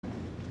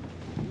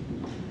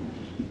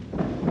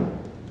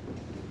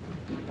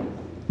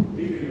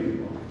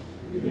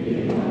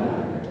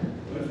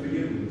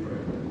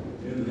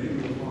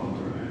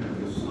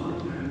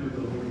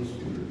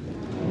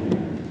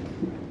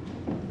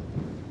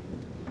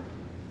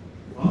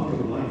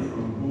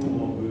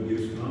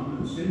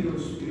Send your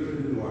Spirit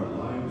into our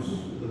lives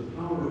with the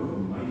power of a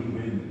mighty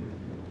wind,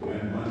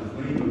 and by the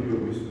flame of your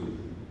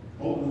wisdom,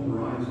 open the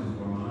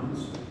horizons of our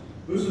minds.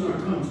 Loosen our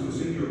tongues to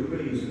sing your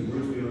praise in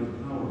words beyond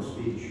the power of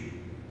speech.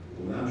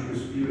 Without your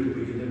Spirit,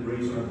 we can then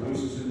raise our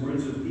voices in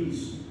words of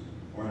peace,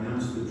 or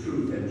announce the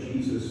truth that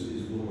Jesus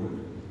is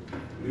Lord.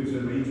 Lives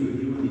and reigns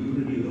with you in the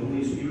unity of the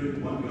Holy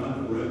Spirit, one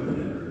God, forever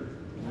and ever.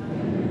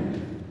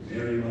 Amen.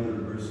 Mary, Mother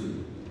of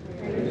Mercy,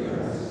 pray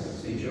for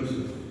us. Saint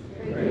Joseph,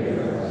 pray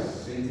for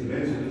us. Saint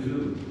Therese of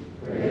Lisieux,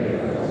 pray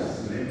for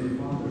us. In the name of the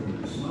Father,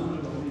 and the Son, and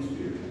of the Holy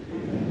Spirit.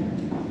 Amen.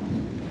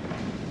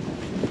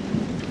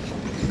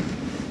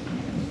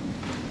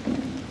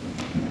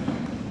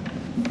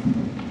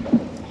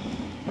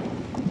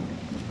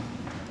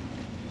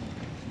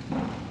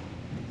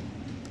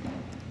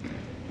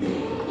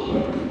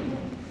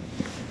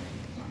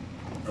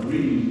 A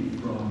reading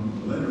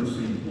from the letter of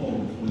St. Paul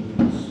to the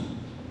Philippians.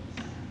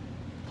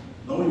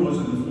 Though he was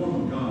in the form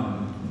of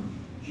God,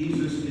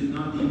 Jesus did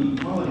not deem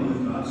equality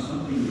with God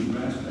something to be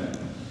grasped at.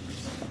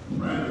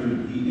 Rather,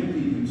 he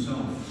emptied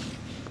himself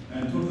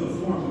and took the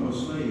form of a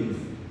slave,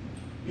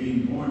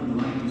 being born in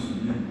the likeness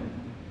of men.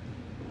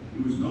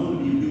 He was known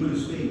to be of human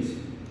estate,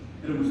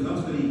 and it was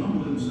thus that he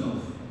humbled himself,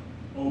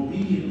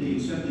 obediently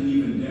accepting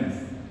even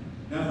death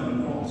on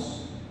the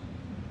cross.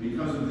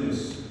 Because of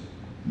this,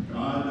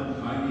 God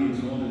highly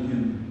exalted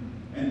him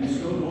and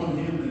bestowed on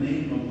him the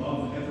name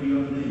above every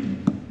other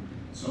name,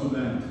 so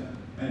that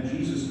at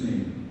Jesus'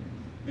 name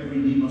every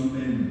knee must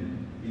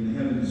bend in the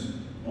heavens,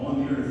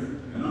 on the earth,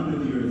 and under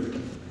the earth,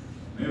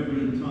 and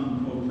every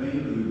tongue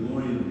proclaim to the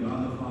glory of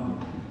God the Father,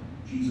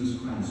 Jesus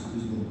Christ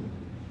is Lord.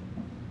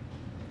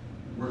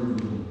 The word of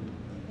the Lord.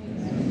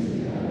 Thanks be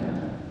to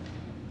God.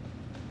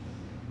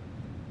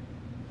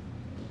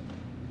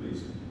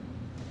 Please.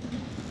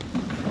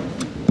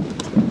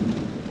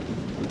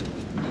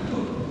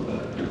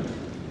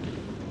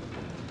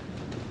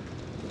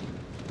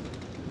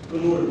 The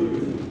Lord be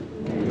with you.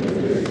 And with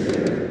your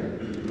spirit.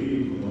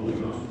 Reading from the Holy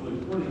Gospel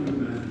according to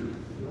Matthew.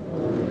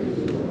 Glory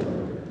to the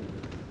Lord.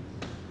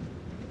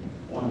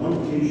 On one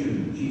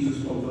occasion,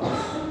 Jesus spoke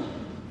thus: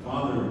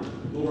 Father,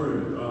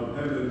 Lord of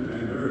heaven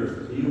and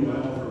earth, to you I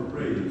offer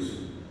praise.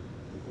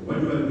 For what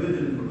you have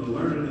hidden from the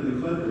learned and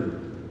the clever,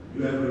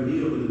 you have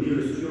revealed to the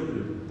nearest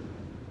children.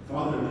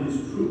 Father, it is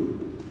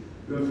true.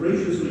 You have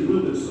graciously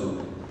willed it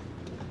so.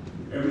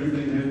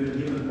 Everything has been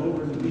given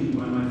over to me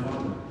by my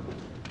Father.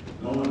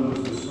 No one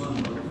knows the Son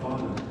but the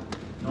Father.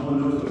 No one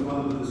knows the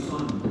Father but the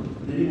Son,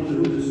 and anyone to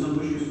whom the Son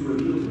wishes to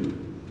reveal him.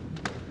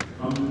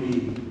 Come to me,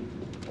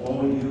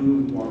 all you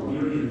who are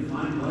weary and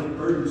find life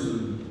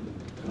burdensome,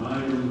 and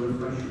I will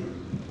refresh you.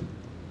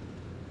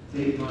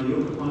 Take my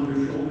yoke upon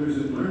your shoulders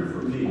and learn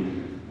from me,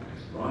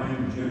 for I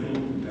am gentle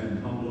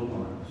and humble of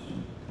heart.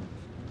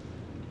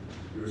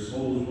 Your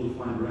souls will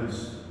find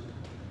rest.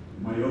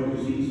 My yoke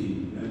is easy,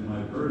 and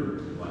my burden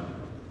is light.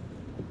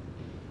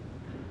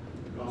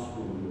 The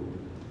Gospel of the Lord.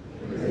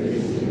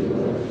 Praise to you,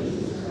 Lord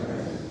Jesus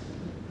Christ.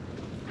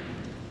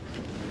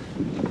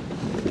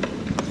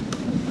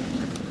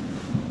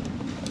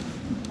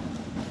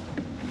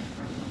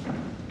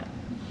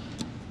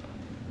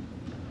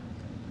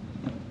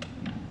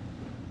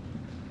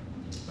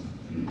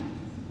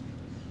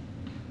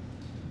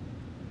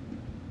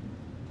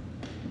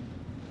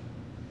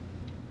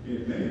 In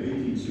May of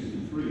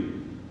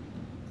 1863,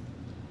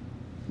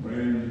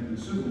 when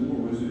the Civil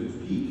War was at its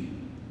peak,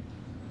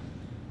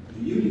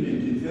 the Union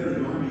and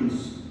Confederate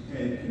armies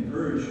had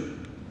converged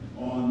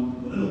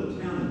on the little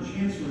town of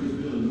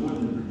Chancellorsville in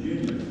northern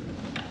Virginia.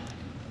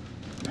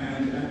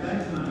 And at that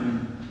time,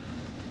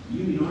 the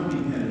Union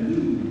Army had a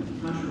new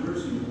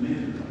controversial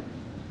commander,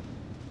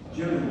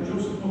 General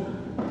Joseph Hooker.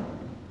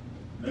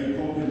 They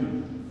called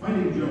him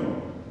Fighting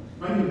Joe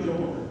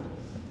Hooker.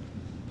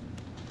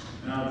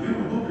 Now,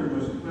 General Hooker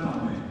was a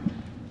proud man.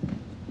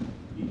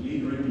 He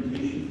gained a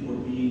reputation for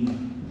being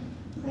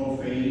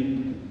profane,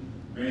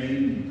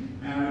 vain,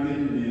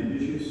 arrogant, and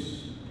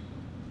ambitious.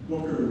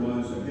 Hooker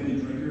was a heavy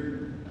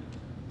drinker,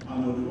 a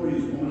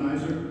notorious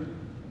womanizer,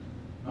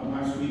 a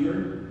high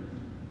sweeper,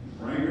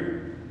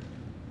 braggart.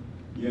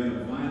 He had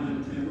a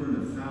violent temper and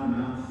a foul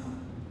mouth.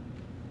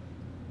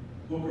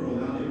 Hooker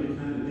allowed every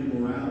kind of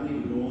immorality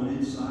to go on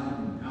inside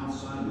and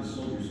outside of the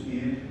soldiers'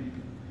 camp.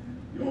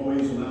 He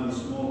always allowed a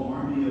small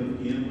army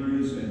of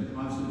gamblers and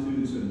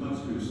prostitutes and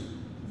hucksters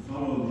to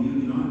follow the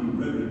Union Army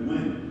wherever it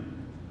went.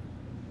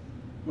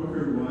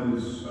 Hooker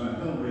was a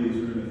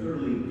hellraiser and a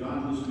thoroughly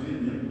godless man,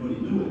 and everybody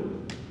knew it.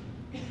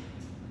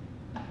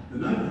 The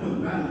night before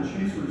the Battle of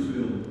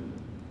Chancellorsville,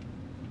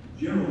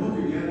 General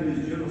Hooker gathered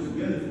his generals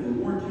together for a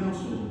war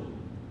council.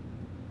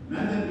 And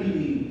at that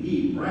meeting,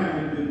 he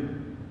bragged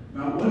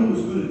about what he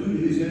was going to do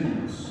to his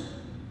enemies.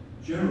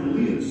 General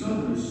Lee and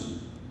Southerners.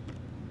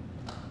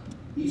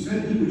 He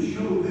said he would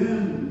show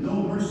them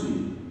no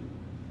mercy.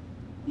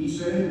 He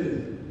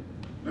said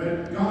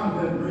that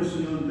God had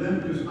mercy on them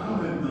because I'll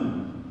have none.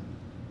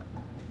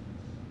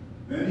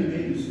 Then he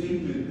made a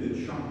statement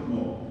that shocked them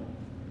all.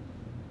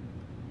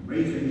 He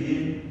raised a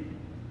hand,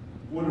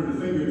 pointed a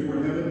finger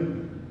toward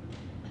heaven.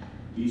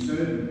 He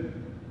said,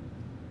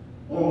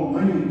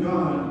 Almighty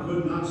God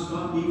could not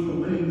stop me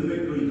from winning the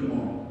victory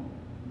tomorrow.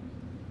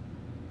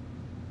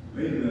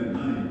 Later that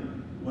night,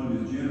 one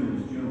of his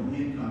generals, General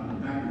Hancock,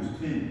 went back to his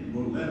tent,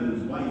 wrote a letter to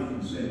his wife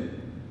and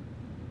said,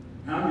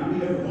 "How could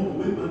we ever hope to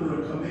live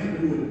under a commander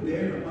who would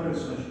dare to utter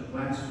such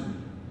blasphemy?"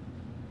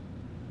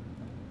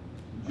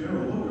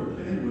 General Hooker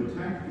planned to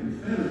attack the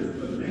Confederates,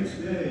 but the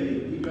next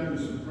day he got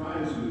the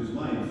surprise of his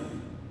life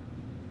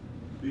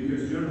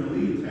because General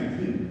Lee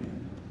attacked him.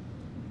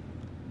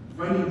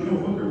 Fighting Joe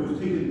Hooker was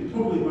taken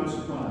totally by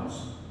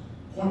surprise,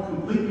 caught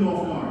completely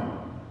off guard.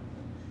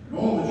 In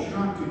all the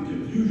shock and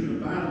confusion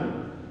of battle,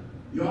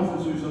 the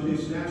officers of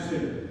his staff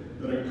said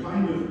that a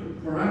kind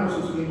of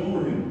paralysis came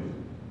over him.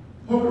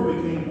 Hooker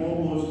became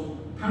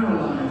almost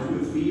paralyzed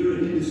with fear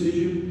and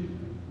indecision.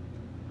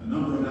 A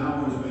number of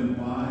hours went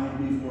by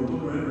before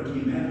Hooker ever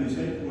came out of his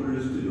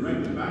headquarters to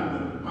direct the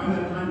battle, but by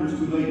that time it was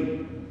too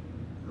late.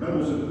 The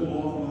rebels had pulled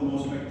off one of the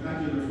most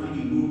spectacular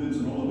flanking movements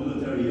in all of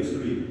military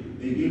history.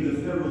 They gave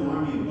the Federal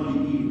Army a bloody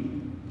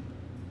beating.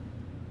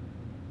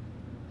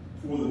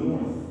 For the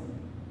North,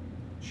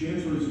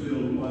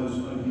 Chancellorsville was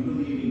a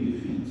humiliating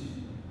defeat.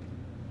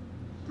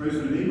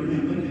 President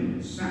Abraham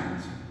Lincoln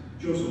sacked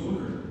Joseph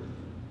Hooker,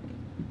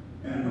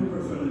 and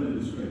Hooker fell into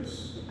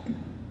disgrace.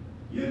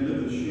 He had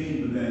lived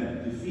ashamed of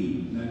that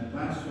defeat and that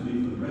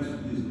blasphemy for the rest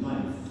of his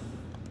life.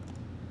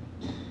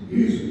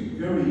 His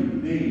very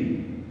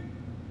name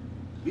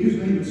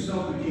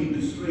itself became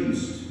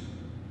disgraced,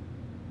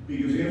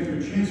 because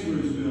after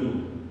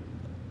Chancellorsville,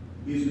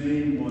 his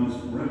name was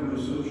forever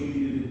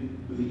associated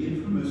with the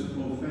infamous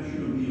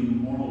profession of the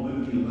immoral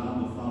liberty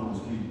allowed to follow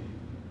his king.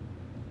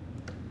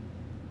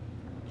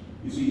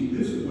 You see,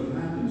 this is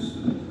what happens to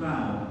the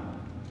proud,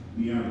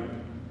 the arrogant.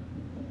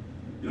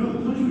 You know, the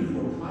punishment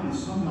for pride is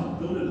somehow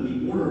built into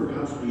the order of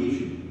God's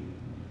creation.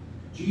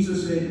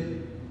 Jesus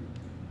said,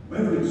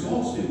 whoever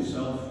exalts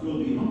himself will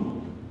be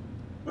humbled.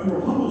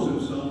 Whoever humbles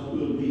himself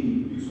will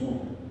be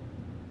exalted.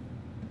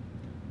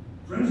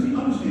 Friends, do you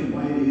understand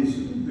why it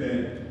is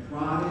that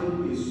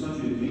pride is such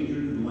a danger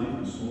to the life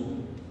and soul?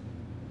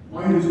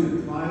 Why it is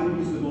that pride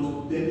is the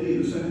most deadly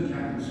of the seven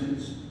capital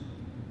sins?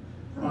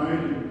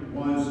 Pride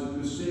was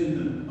the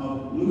sin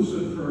of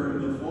Lucifer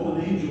and the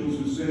fallen angels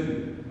who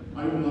said,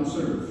 "I will not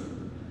serve."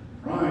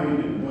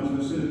 Pride was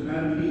the sin of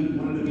Adam and Eve,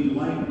 wanted to be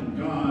like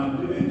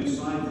God and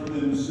decide for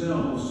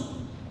themselves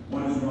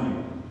what is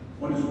right,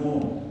 what is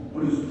wrong,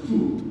 what is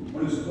true,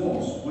 what is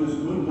false, what is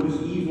good, what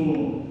is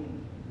evil,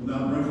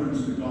 without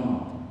reference to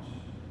God.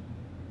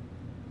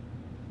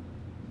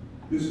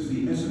 This is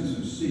the essence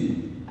of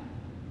sin.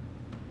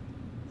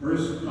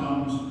 First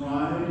comes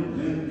pride,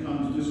 then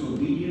comes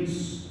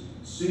disobedience.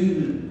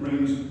 Sin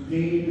brings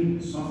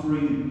pain,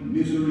 suffering,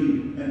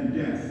 misery, and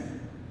death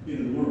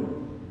into the world.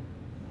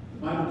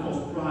 The Bible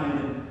calls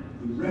pride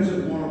the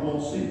reservoir of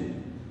all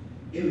sin.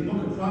 In the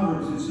book of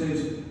Proverbs it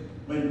says,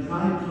 when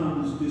pride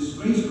comes,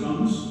 disgrace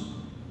comes,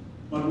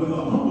 but with a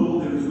humble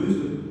there is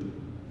wisdom.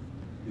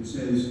 It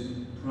says,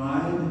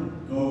 pride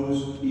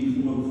goes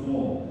before the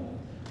fall.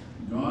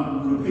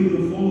 God will repay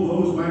the fall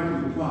of those who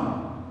act with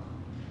pride.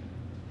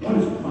 What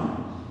is pride?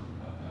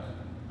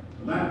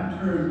 The Latin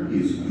term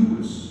is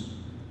hubris.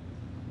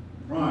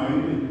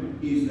 Pride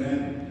is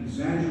that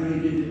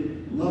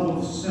exaggerated love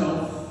of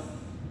self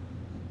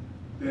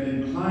that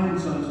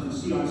inclines us to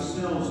see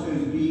ourselves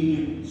as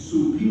being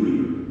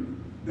superior,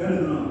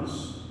 better than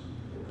others.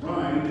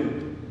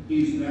 Pride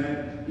is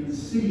that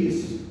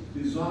insidious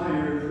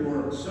desire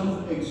for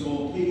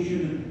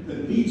self-exaltation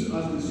that leads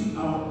us to seek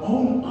our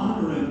own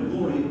honor and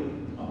glory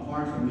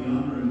apart from the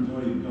honor and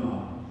glory of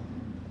God.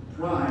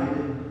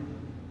 Pride,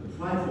 the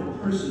prideful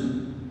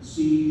person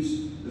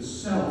sees the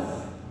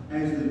self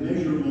as the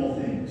measure of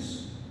all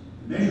things,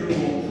 the measure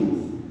of all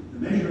truth, the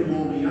measure of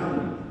all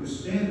reality, the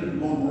standard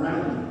of all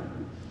morality.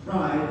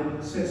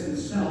 Pride sets the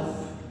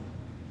self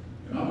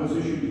in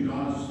opposition to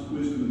God's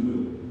wisdom and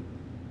will.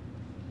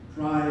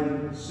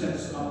 Pride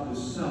sets up the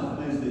self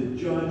as the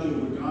judge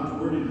over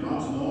God's word and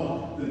God's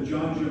law, the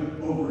judge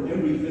over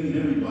everything and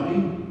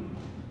everybody.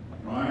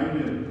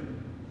 Pride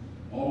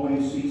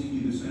always seeks to be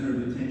the center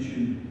of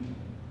attention.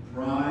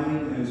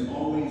 Pride has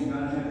always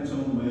got to have its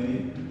own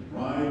way.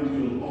 Pride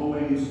will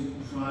always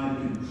try to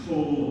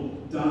control,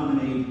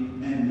 dominate,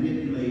 and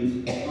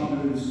manipulate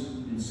others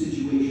and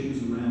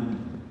situations around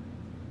them.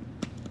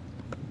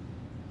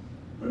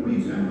 When we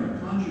examine our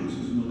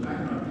consciences and look back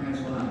on our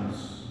past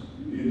lives,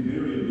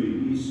 invariably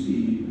we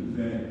see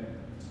that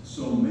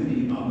so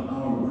many of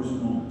our worst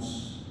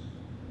moments,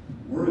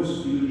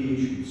 worst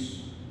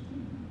humiliations,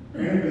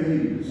 bad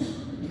behaviors,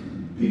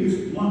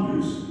 biggest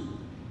blunders,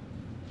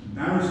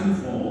 embarrassing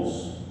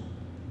falls,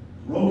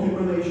 broken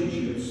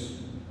relationships,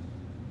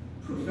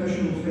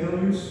 professional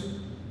failures,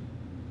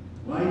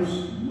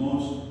 life's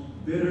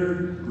most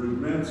bitter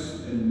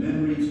regrets and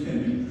memories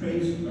can be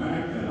traced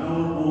back to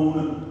our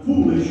own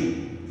foolish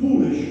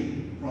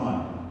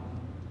pride.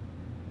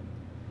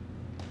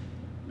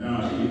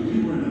 Now, if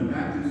we were in a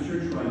Baptist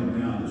church right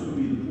now, this would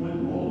be the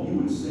point where all of you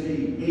would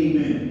say,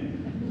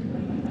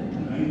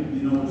 amen. Right?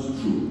 You know, it's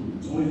true.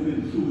 It's always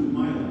been true in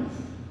my life.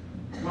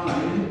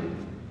 Pride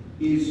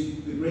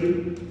is the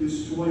great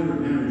destroyer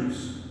of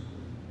marriages,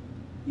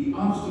 the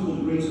obstacle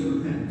to grace and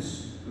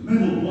repentance, the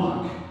mental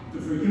block to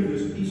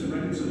forgiveness, peace, and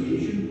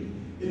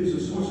reconciliation. It is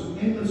a source of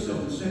endless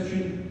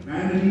self-deception,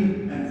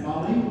 vanity, and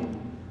folly.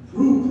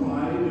 Through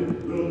pride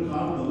will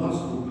come the lust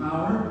for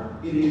power.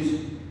 It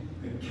is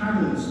a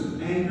catalyst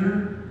of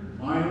anger,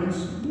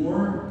 violence,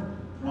 war.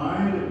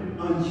 Pride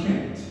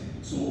unchecked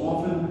so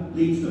often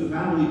leads to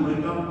family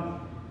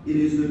breakup. It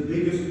is the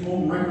biggest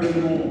home wrecker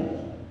of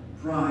all.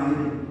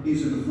 Pride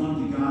is an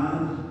affront to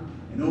God,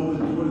 an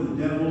open door to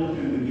the devil,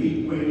 and the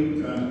gateway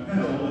to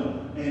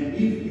hell. And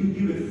if you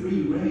give it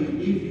free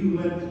rein, if you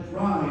let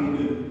pride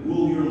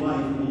rule your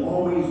life, it will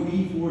always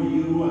be for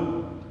you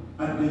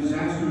a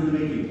disaster in the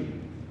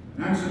making.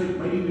 An accident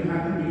waiting to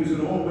happen, because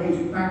it always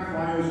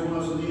backfires on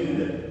us in the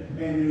end,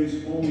 and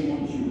there's only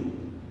one cure.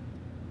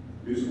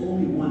 There's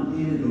only one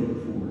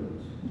antidote for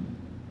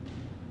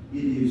it.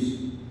 It is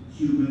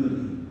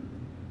humility.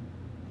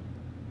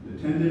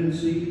 The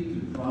tendency to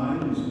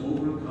pride is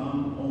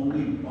overcome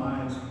only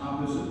by its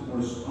opposite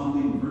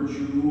corresponding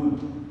virtue,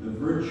 the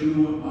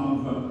virtue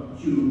of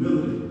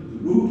humility, the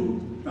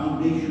root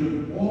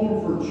foundation of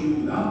all virtue,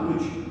 without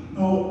which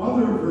no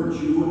other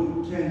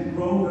virtue can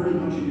grow very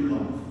much in your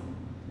life.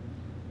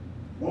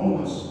 For all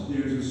of us,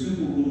 there's a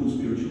simple rule in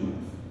spiritual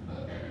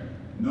life.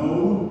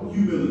 No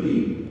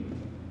humility,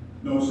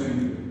 no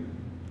sanctity.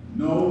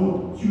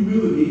 No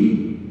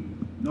humility,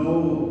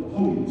 no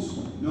holiness.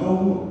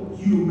 No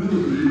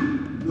humility,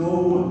 no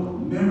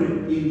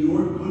merit in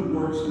your good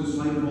works in the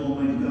sight of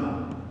Almighty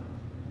God.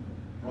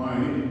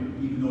 Pride,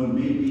 even though it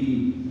may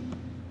be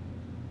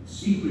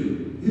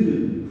secret,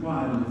 hidden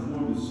pride in the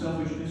form of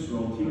selfishness or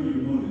ulterior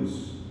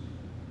motives,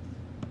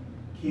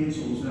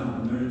 cancels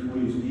out the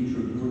meritorious nature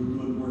of your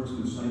good works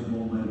in the sight of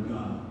Almighty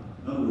God.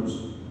 In other words,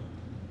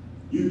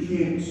 you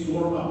can't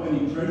store up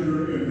any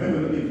treasure in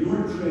heaven if your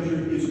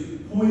treasure is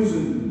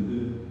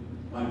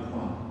poisoned by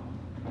pride.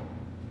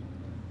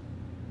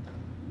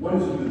 What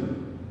is humility?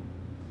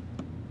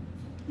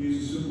 Here's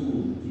a simple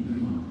rule to keep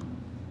in mind.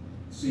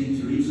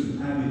 St. Teresa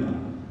of Avila,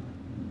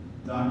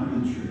 doctor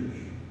of the church,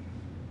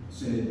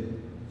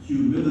 said,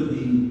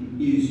 humility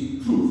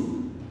is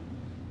truth.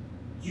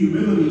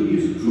 Humility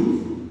is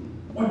truth.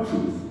 What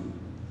truth?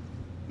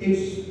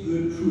 It's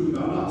the truth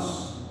about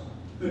us,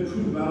 the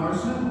truth about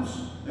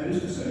ourselves. That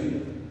is to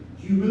say,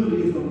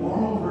 humility is the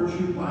moral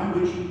virtue by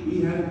which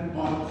we have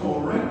a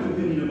correct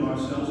opinion of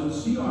ourselves and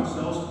see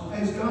ourselves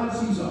as God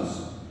sees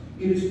us.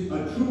 It is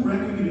a true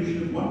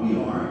recognition of what we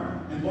are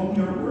and what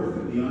we are worth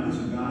in the eyes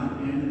of God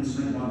and in the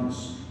sight of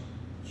others.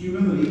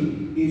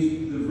 Humility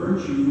is the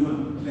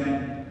virtue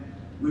that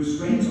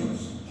restrains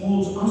us,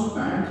 holds us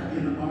back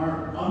in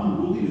our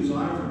unruly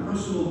desire for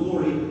personal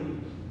glory,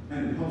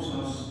 and it helps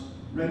us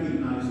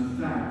recognize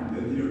the fact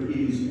that there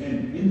is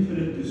an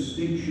infinite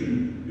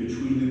distinction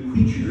between the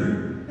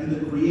creature and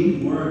the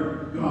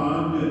Creator,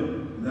 God,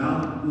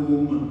 without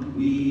whom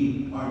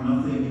we are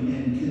nothing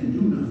and can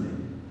do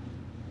nothing.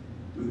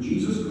 With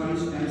Jesus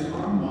Christ as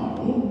our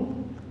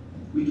model,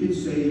 we can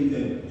say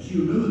that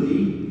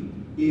humility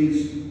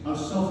is a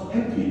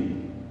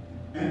self-emptying,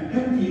 an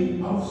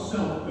emptying of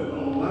self that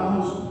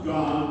allows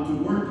God to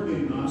work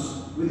in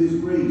us with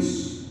His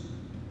grace.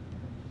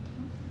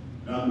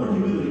 Now, the word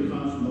humility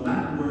comes from the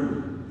Latin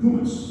word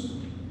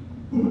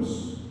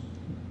humus,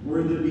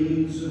 word that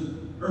means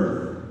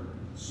earth,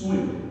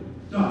 soil,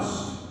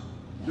 dust,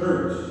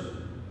 dirt.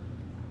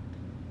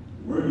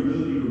 The word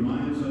humility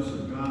reminds us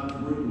of God's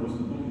word to us in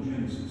the book of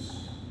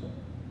Genesis.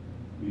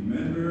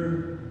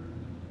 Remember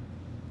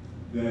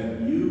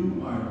that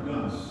you are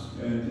dust,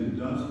 and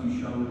to dust you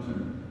shall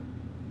return.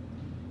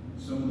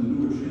 Some of the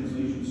newer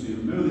translations say,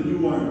 remember that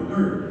you are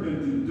dirt,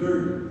 and to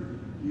dirt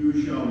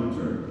you shall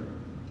return.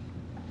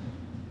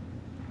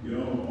 You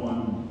know,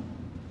 on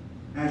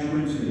Ash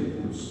Wednesday,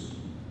 of course,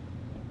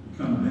 you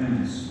come to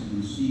Mass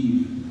and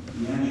receive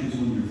the ashes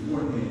on your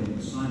forehead and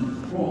the sign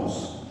of the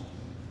cross.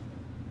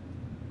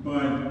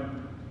 But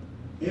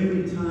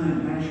every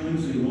time Ash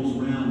Wednesday rolls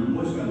around, we've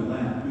always got to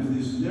laugh, because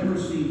this never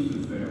seems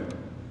to fail.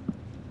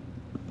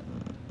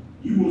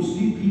 You will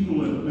see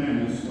people at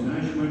Mass on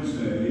Ash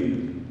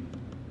Wednesday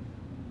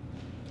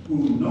who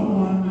no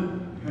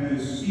one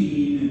has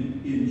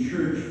seen in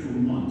church for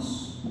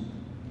months.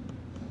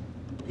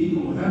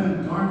 People who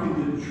haven't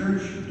darkened the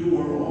church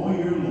door all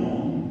year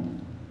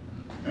long,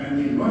 and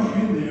they rush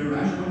in there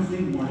Ash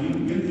Wednesday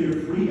morning, get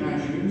their free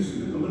ashes,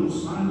 get the little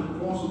sign of the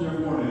cross on their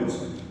foreheads,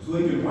 so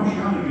they can rush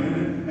out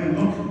again and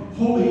look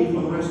holy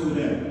for the rest of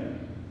the day.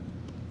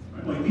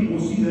 Right? Like people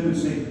see them and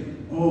say,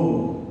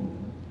 oh,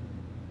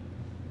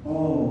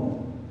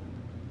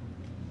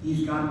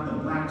 he's got the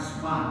black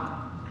spot.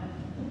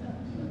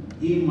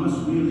 He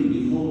must really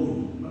be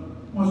holy.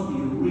 Must be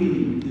a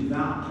really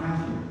devout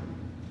Catholic.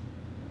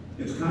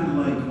 It's kind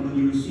of like when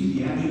you receive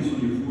the ashes on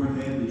your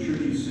forehead, the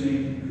church is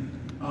saying,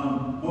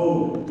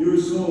 oh, you're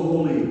so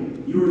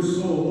holy, you're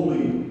so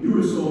holy,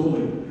 you're so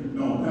holy.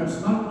 No, that's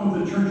not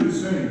what the church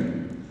is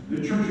saying.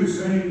 The church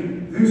is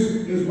saying, this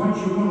is what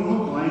you're going to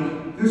look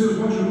like, this is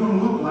what you're going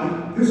to look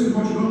like, this is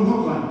what you're going to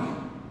look like.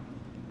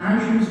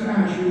 ashes to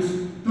ashes,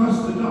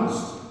 dust to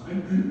dust.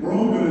 We're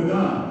all going to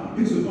die.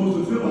 It's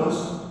supposed to fill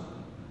us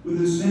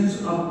with a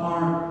sense of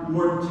our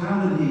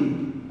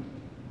mortality,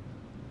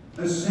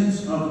 a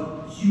sense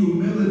of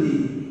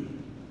humility.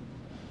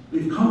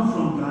 We've come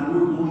from God,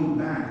 we're going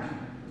back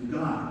to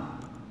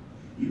God.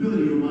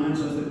 Humility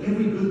reminds us that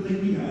every good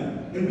thing we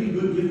have, every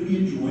good gift we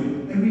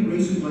enjoy, every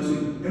grace and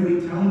blessing,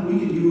 every talent we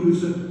can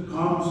use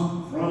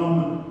comes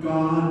from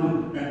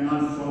God and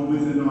not from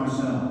within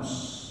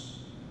ourselves.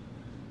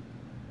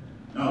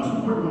 Now, it's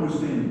important to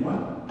understand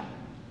what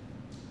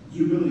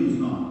humility is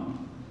not.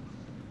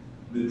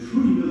 The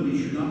true humility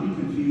should not be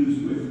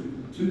confused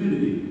with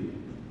timidity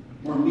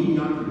or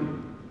mediocrity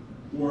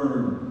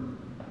or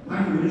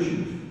lack of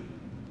initiative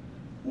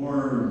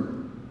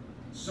or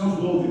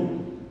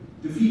self-loathing,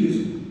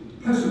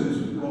 defeatism,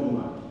 pessimism, we're all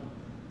about.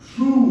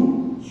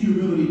 True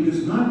humility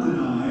does not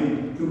deny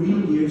the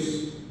real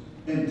gifts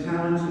and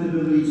talents and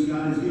abilities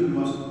God has given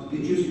us.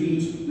 It just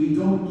means we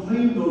don't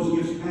claim those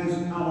gifts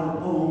as our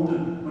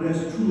own, but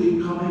as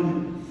truly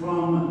coming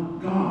from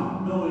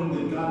God, knowing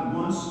that God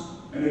wants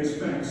and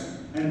expects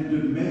and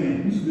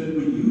demands that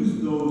we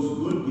use those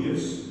good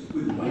gifts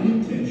with right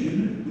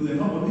intention, with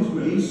the help of His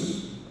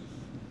grace,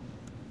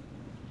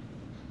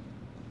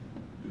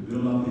 to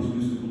build up His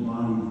mystical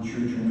body, the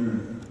church on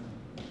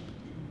earth,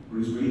 for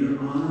His greater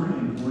honor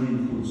and glory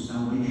and for His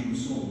salvation of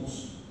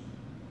souls.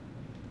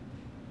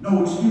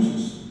 No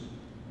excuses.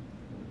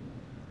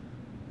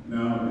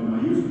 Now, in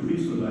my years of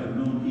priesthood, I've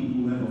known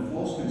people who have a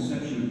false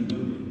conception of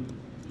humility.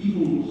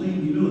 People who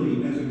claim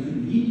humility as a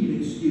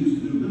convenient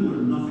excuse to do little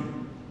or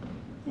nothing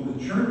for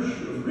the church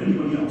or for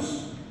anybody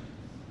else.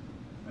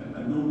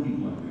 I've known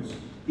people like this.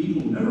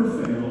 People never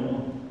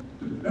fail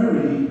to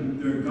bury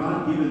their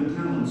God-given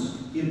talents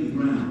in the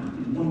ground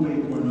in one way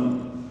or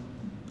another.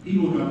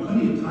 People have got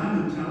plenty of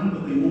time and talent,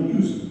 but they won't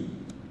use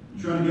them.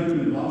 You try to get them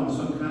involved in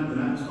some kind of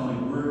an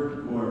apostolic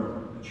work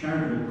or a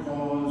charitable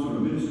cause or a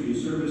ministry of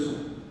service,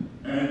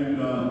 and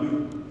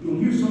you'll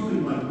hear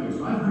something like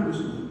this. I've heard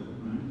this before,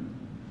 right?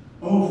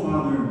 Oh,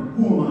 Father,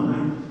 who am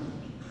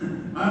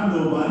I? I'm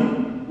nobody.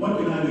 What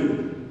can I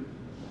do?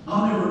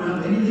 I'll never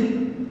amount to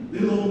anything.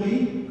 Little old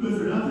me, good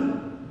for nothing.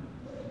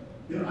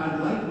 You know, I'd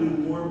like to do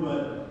more,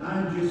 but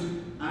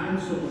I'm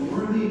so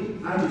unworthy.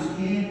 I just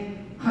can't.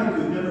 I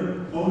could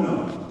never. Oh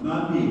no,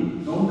 not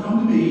me. Don't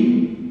come to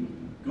me.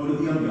 Go to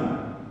the other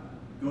guy.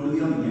 Go to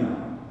the other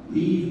gal.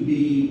 Leave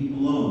me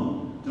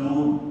alone.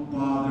 Don't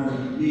bother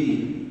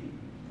me.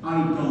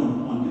 I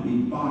don't want to be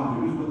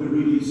bothered, is what they're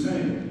really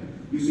saying.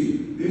 You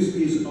see, this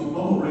is a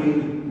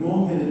bubble-brained,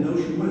 wrong-headed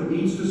notion of what it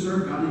means to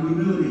serve God in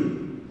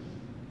humility.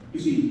 You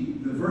see,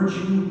 the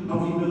virtue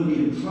of humility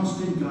and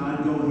trust in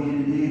God go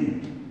hand in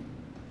hand.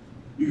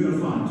 You're going to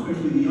find,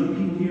 especially the young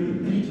people here,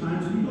 that many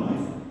times in your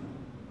life,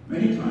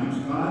 many times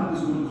God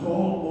is going to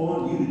call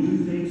on you to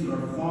do things that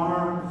are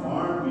far,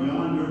 far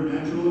beyond your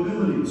natural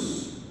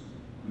abilities.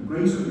 The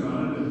grace of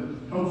God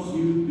that helps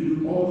you to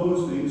do all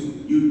those things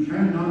you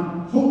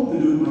cannot hope to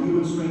do by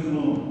human strength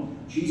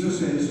alone. Jesus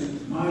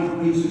says, my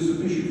grace is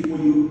sufficient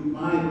for you.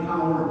 My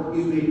power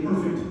is made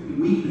perfect in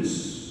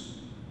weakness.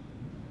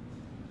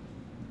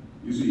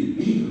 You see,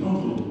 being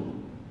humble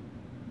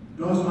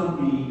does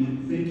not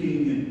mean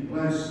thinking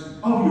less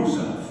of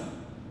yourself.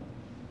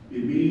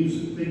 It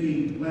means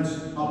thinking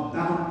less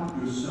about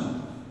yourself.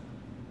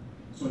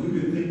 So you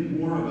can think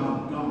more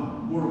about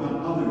God, more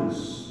about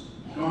others.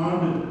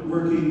 God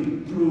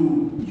working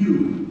through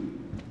you.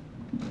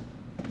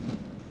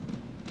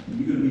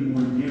 You're going to be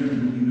more daring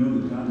when you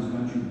know that God has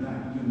got your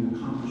back. You're going to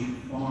accomplish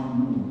far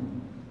more.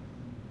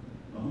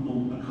 The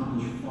humble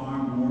accomplish far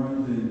more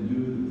than do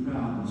the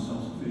proud and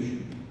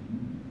self-sufficient.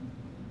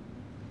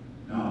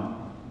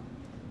 Now,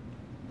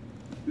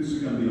 this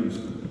is going to be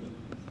understood.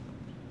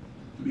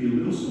 To be a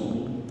little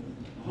soul,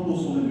 a humble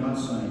soul in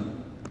God's sight,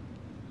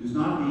 does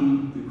not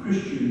mean the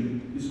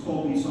Christian is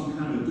called to be some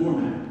kind of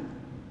doormat,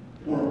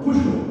 or a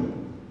pushover,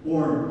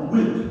 or a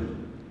wimp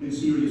in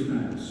serious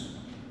matters.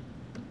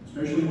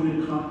 Especially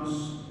when it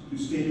comes to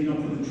standing up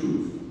for the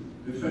truth,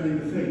 defending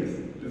the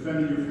faith,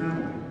 defending your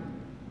family.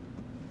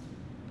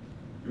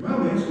 If I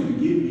would ask you to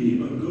give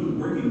me a good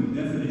working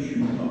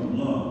definition of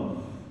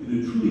love in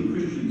a truly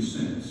Christian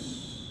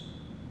sense,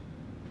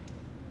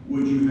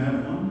 would you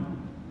have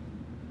one?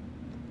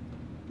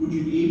 Would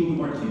you be able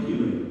to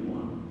articulate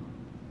one?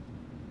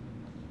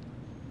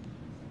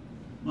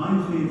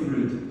 My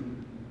favorite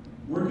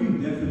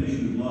working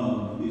definition of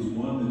love is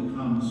one that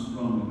comes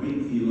from the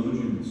great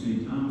theologian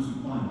St. Thomas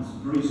Aquinas.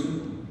 Very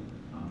simple.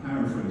 I'm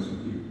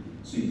paraphrasing here.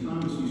 St.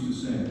 Thomas used to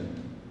say,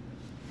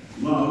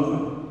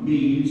 love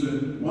means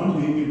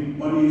wanting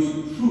what is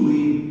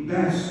truly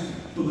best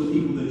for the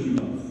people that you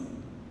love.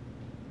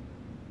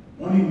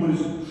 Wanting what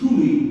is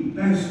truly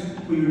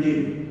best for your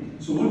neighbor.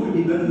 So what could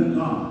be better than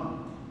God?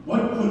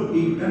 What could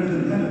be better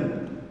than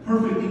heaven?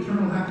 Perfect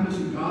eternal happiness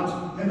in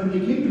God's heavenly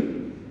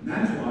kingdom. And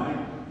that's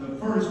why the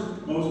first,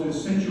 most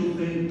essential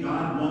thing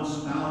God wants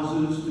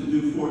spouses to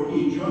do for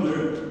each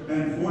other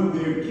and for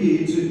their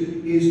kids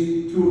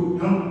is to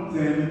help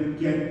them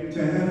get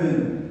to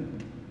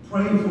heaven.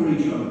 Pray for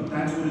each other.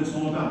 That's what it's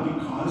all about,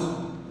 because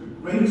the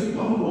greatest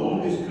love of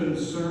all is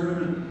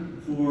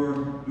concern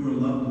for your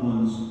loved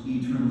one's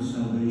eternal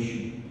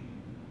salvation.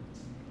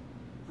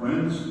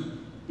 Friends,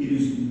 it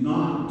is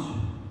not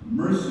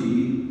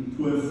mercy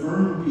to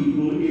affirm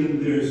people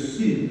in their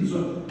sins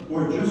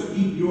or just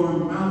keep your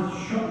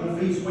mouth shut in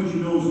the face of what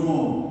you know is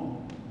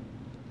wrong.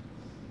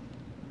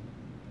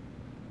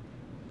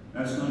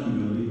 That's not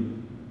humility.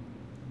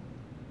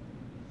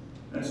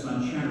 That's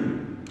not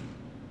charity.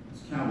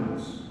 It's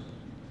cowardice.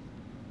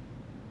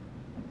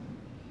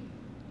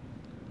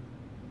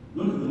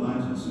 Look at the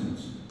lives of the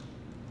saints.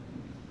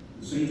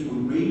 The saints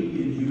were great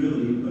in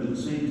humility, but at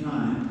the same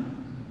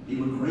time, they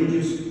were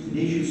courageous,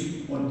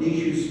 tenacious,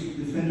 audacious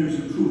defenders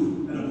of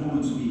truth and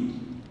opponents of evil.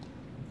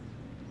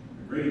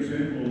 A great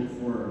example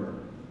for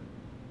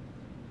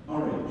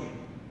our age.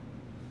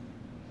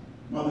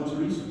 Mother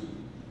Teresa.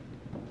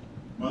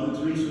 Mother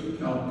Teresa of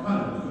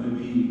Calcutta is going to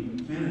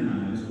be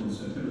canonized on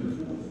September the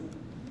 4th.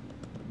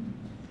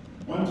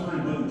 One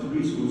time, Mother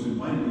Teresa was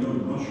invited to go to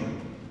Russia,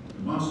 to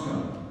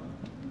Moscow,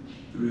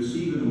 to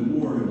receive an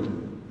award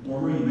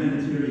for her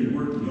humanitarian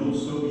work in the old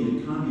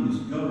Soviet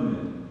communist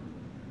government.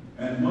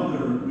 And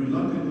Mother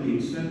reluctantly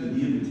accepted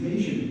the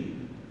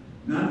invitation,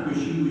 not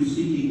because she was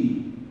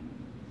seeking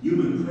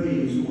human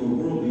praise or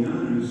worldly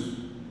honors,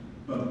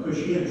 but because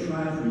she had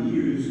tried for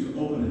years to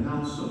open a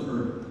house of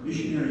her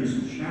missionaries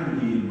of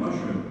charity in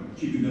Russia.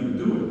 She could never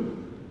do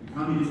it. The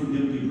communists would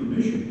never give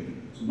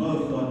permission. So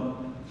Mother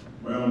thought,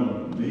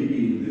 well,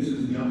 maybe this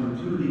is the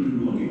opportunity we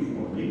were looking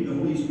for. Maybe the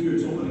Holy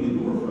Spirit's opening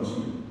a door for us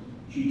here.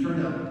 She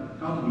turned out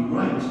to be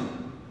right.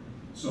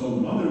 So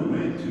Mother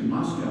went to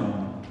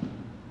Moscow,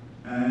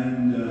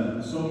 and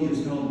the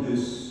Soviets held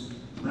this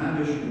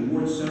lavish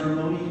award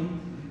ceremony,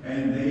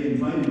 and they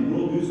invited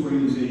world news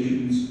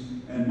organizations,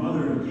 and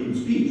Mother gave a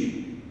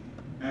speech.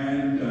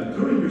 And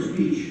during her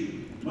speech,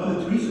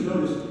 Mother Teresa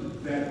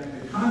noticed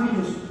that the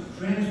communist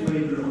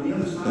translator on the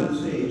other side of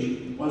the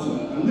stage was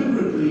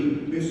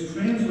deliberately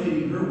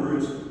mistranslating her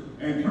words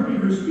and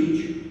turning her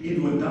speech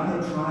into a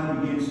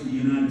diatribe against the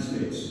United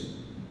States.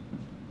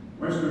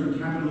 Western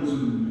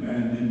capitalism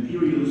and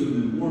imperialism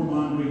and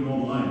warmongering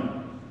all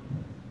alike.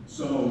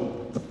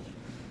 So,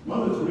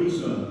 Mother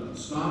Teresa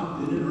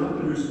stopped and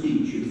interrupted her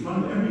speech in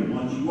front of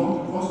everyone. She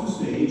walked across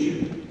the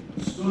stage,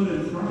 stood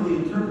in front of the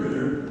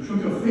interpreter,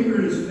 shook a finger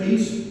at his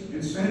face,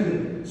 and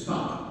said,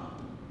 "Stop.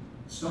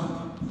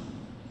 Stop.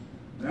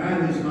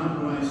 That is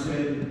not what I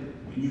said,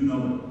 and you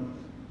know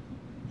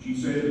it." She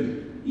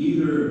said,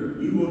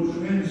 "Either you will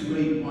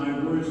translate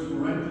my words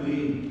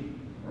correctly,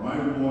 or I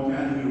will walk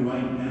out of here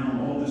right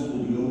now. All this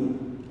will be over."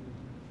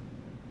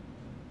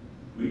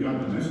 We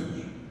got the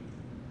message.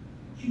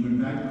 She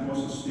went back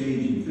across the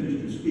stage and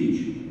finished her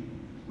speech.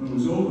 When it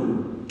was over,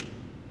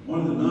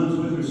 one of the nuns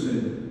with her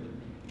said,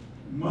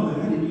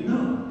 "Mother, how did you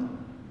know?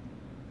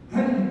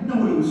 How did you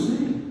know what he was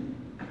saying?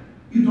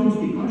 You don't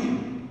speak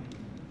Russian."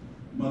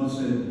 Mother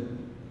said,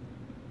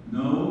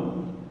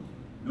 No,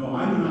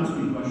 I do not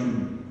speak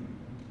Russian,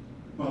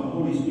 but the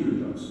Holy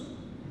Spirit does."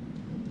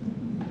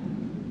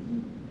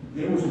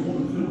 There was a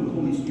woman filled with the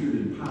Holy Spirit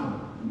and power.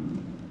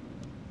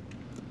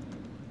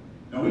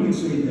 Now we can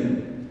say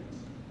that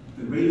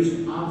the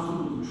greatest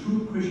obstacle to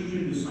true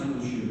Christian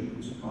discipleship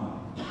is pride.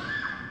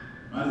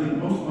 I think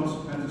most of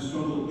us have to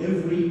struggle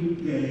every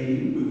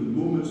day with the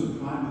movements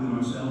of pride within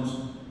ourselves.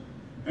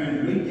 And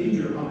the great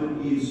danger of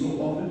it is so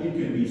often it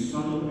can be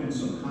subtle and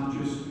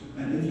subconscious.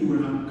 And if you are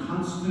not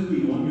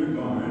constantly on your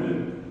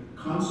guard,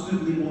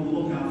 constantly on the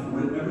lookout for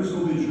it, ever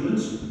so vigilant,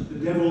 the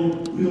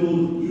devil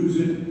will use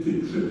it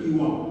to trip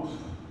you up.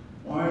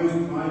 Why is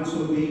pride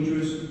so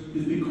dangerous?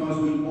 It's because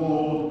we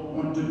all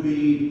want to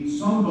be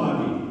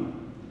somebody.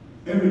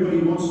 Everybody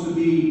wants to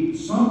be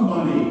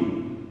somebody.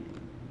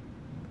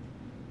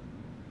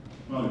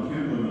 Father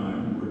Campbell and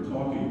I were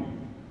talking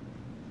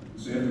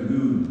this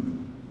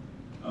afternoon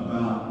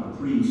about a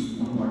priest,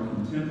 one of our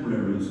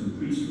contemporaries in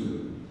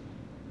priesthood.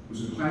 It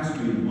was a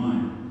classmate of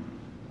mine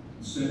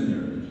in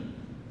seminary.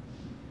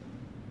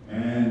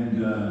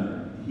 And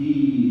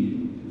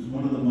he was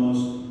one of the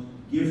most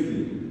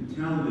gifted,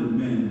 talented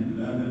men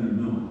that I've ever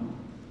known.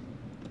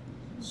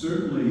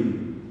 Certainly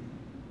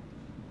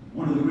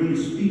one of the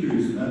greatest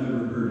speakers that I've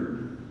ever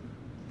heard.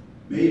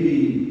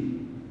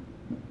 Maybe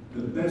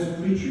the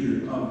best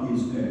preacher of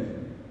his day.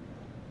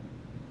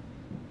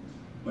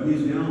 But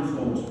his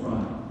downfall was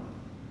pride.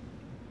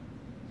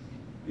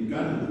 It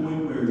got to the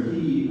point where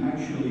he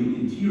actually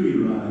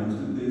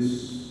interiorized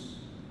this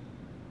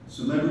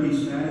celebrity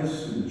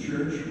status in the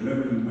church,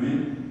 wherever he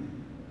went.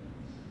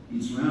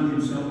 He'd surround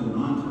himself with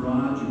an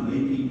entourage of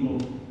lay people.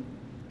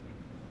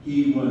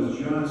 He was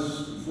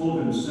just full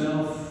of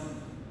himself.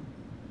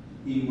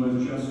 He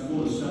was just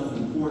full of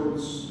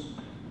self-importance.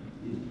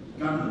 It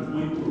got to the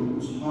point where it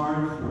was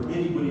hard for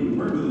anybody to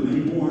work with him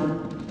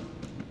anymore.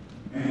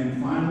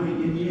 And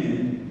finally, in the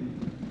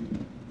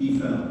end, he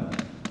fell.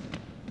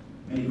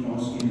 And he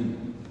crossed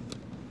in.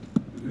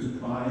 Because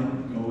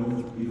pride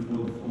goeth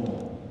before the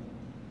fall.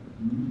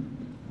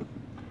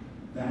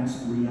 That's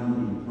the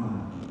reality of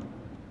pride.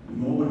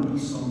 We all want to be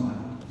somebody.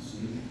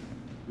 See?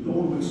 We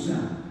all want to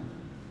excel.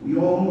 We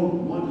all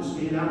want to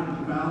stand out in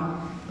the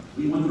crowd.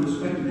 We want the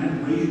respect and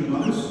admiration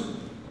of others.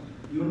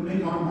 We want to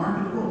make our mark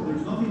in the world.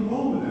 There's nothing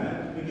wrong with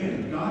that.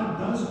 Again, God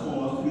does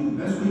call us to do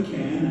the best we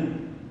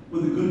can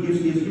with the good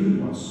gifts He has given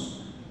to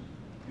us.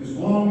 As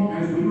long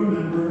as we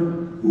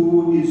remember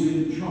who is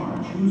in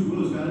charge, whose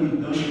will has got to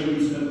be done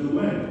every step of the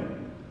way.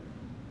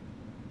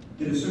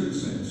 In a certain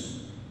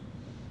sense,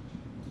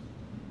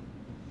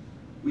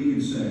 we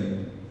can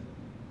say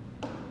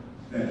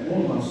that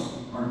all of us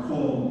are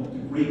called to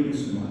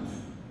greatness in life.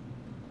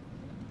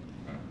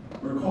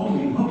 We're called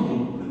to be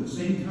humble, but at the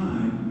same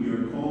time, we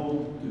are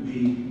called to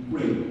be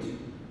great.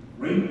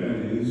 Great, that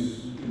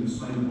is, in the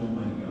sight of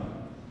Almighty God.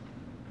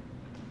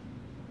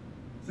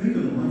 Think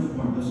of the life of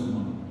our Blessed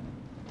Mother,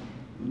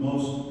 the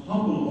most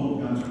humble of all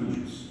God's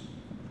creatures.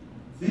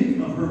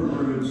 Think of her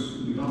words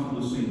in the Gospel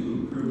of St.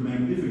 Luke, her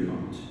Magnificat.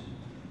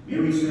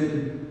 Mary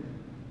said,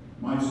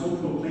 "My soul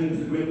proclaims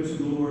the greatness of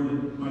the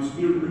Lord. My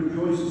spirit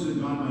rejoices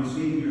in God my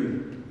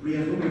Savior, for He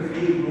has looked with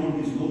favor on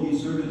His lowly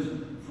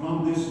servant.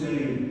 From this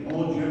day,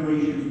 all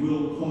generations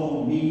will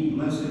call me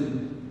blessed.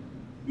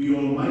 The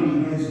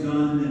Almighty has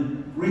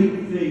done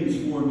great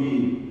things for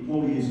me.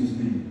 Holy is His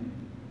name."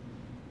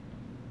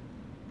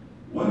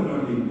 What did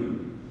Our Lady do?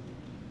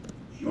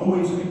 She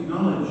always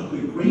acknowledged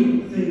the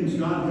great things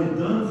God had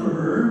done for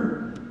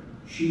her.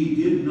 She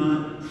did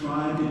not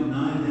try to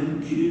deny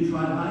them. She didn't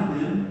try to hide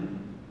them.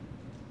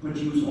 But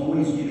she was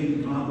always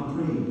giving God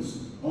the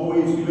praise.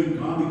 Always giving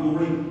God the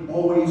glory.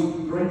 Always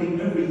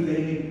directing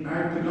everything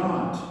back to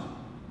God.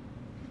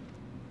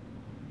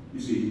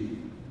 You see,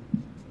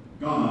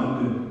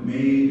 God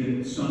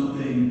made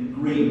something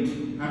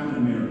great happen to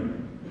Mary.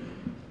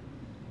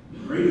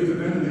 The greatest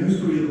event in the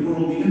history of the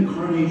world, the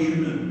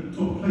incarnation,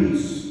 took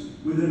place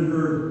within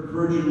her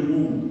virginal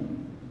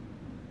womb.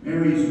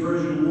 Mary's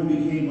virginal womb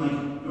became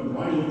like the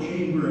bridal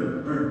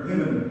chamber where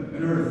heaven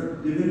and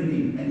earth,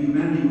 divinity and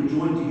humanity were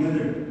joined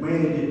together,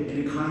 wedded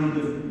in a kind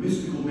of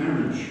mystical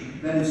marriage.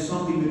 That is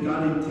something that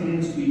God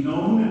intends to be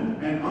known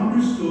and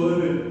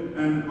understood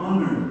and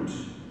honored.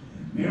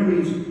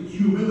 Mary's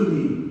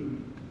humility,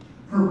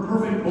 her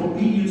perfect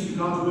obedience to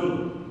God's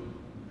will,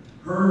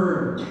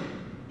 her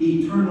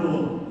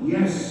eternal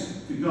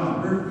yes to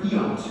God, her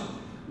fiat,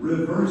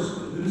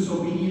 reversed the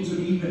disobedience of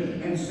Eve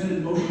and set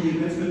in motion the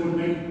events that would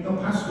make the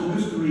Paschal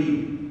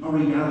mystery a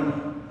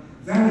reality.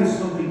 That is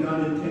something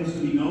God intends to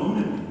be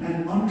known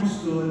and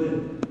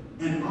understood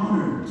and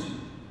honored.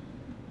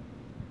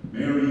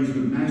 Mary is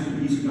the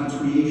masterpiece of God's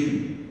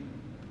creation.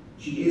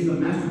 She is the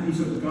masterpiece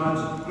of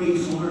God's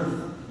grace on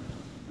earth.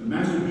 The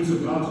masterpiece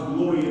of God's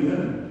glory in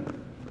heaven.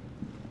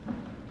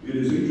 It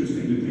is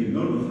interesting to take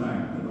note of the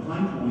fact that the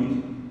high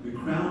point, the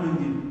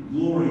crowning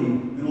glory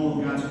in all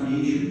of God's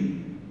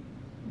creation,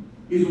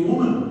 is a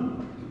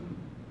woman.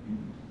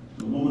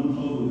 The woman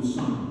clothed with the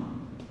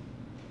sun,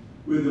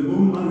 with the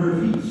moon on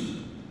her feet,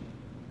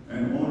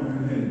 and on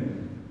her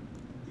head,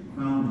 the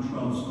crown of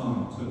 12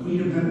 stars, the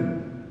Queen of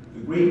Heaven,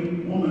 the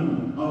great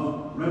woman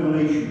of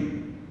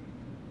Revelation.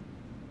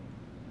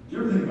 Do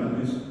you ever think about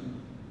this?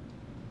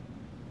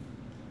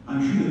 I'm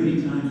sure that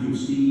many times you've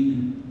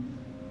seen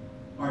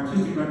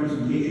artistic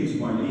representations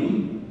of Our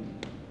Lady,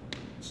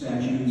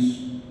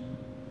 statues,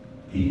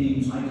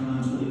 paintings,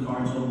 icons, holy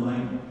cards, all the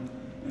like.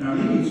 And Our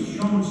Lady is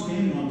shown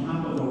standing on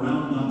top of a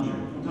round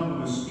object, on top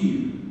of a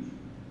sphere,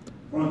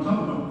 or on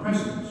top of a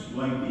crescent,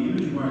 like the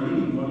image of Our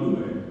Lady in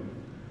Guadalupe.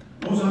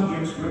 Those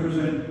objects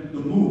represent the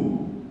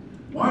moon.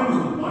 Why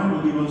does the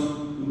Bible give us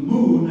the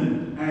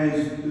moon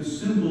as the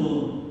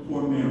symbol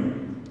for Mary?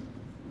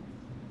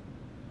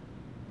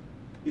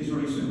 It's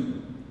very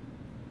simple.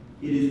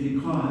 It is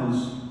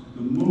because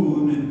the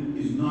moon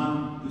is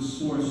not the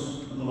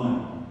source of the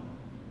light.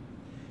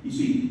 You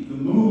see, the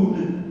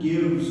moon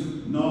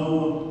gives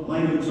no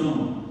light of its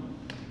own.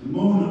 The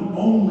moon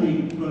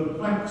only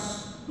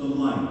reflects the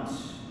light.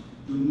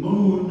 The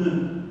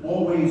moon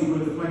always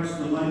reflects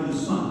the light of the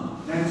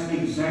sun. That's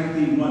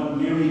exactly what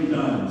Mary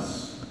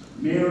does.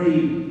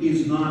 Mary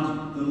is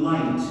not the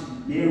light.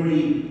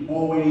 Mary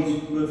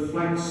always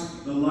reflects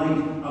the light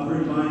of her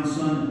divine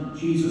Son,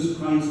 Jesus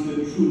Christ, the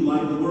true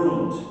light of the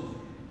world.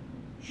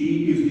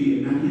 She is the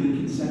Immaculate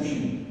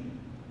Conception.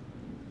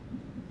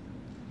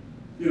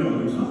 You know,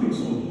 there's nothing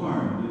so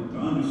hard to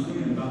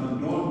understand about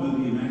the dogma of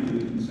the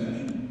Immaculate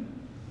Conception.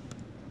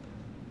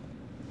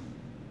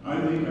 I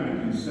think I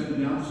can set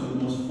it out so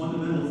the most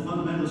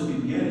fundamentalists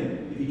can get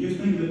it. If you just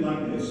think of it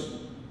like this.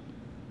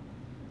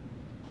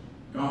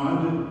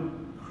 God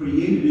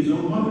created His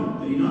own mother,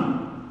 did He not?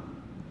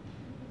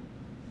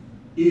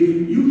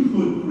 If you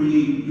could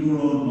create your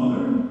own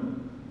mother,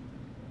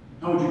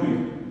 how would you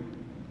make it?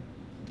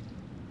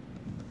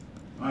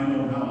 I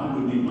know how I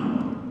would make my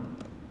mother.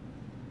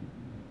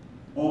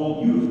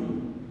 All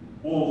beautiful,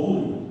 all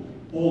holy,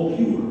 all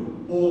pure,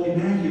 all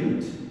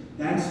immaculate.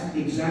 That's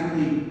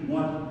exactly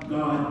what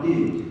God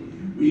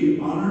did. We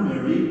honor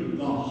Mary,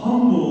 the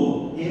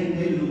humble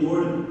handmaid of the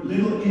Lord,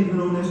 little in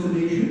her own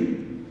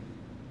estimation,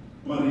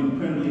 but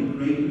incredibly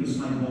great in the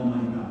sight of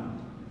Almighty God.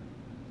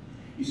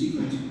 You see,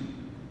 friends,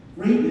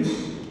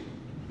 greatness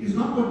is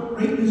not what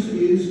greatness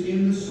is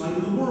in the sight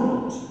of the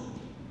world.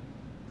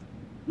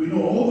 We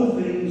know all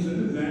the things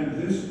that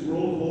this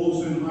world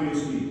holds in high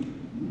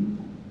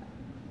esteem.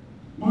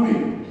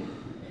 Money,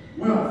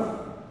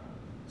 wealth,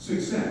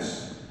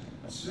 success,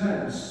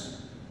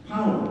 status,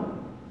 power,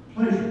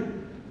 pleasure,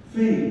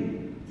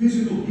 fame,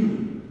 physical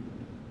beauty,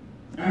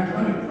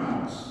 athletic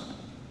prowess.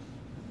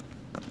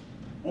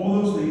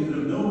 All those things that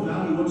have no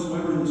value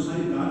whatsoever in the sight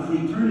of God for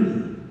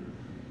eternity.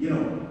 You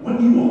know,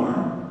 what you are,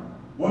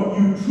 what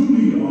you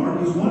truly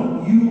are, is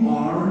what you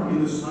are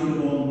in the sight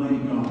of Almighty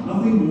God.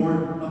 Nothing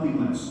more,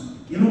 nothing less.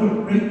 You know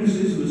what greatness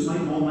is in the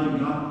sight of Almighty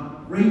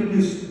God?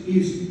 Greatness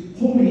is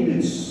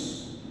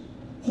holiness.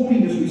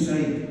 Holiness, we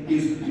say,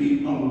 is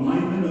the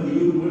alignment of the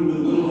human will with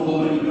the will of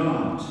Almighty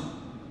God.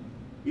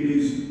 It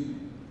is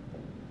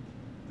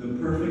the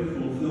perfect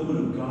fulfillment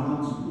of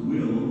God's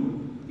will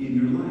in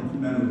your life, no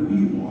matter who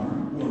you are,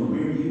 or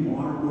where you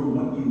are, or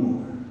what you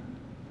are.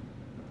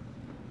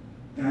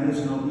 That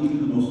is how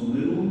even the most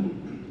little,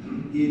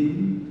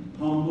 hidden,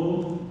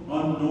 humble,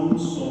 unknown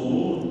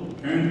soul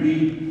can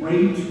be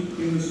great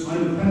in the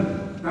sight of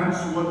heaven.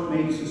 That's what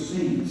makes a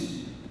saint.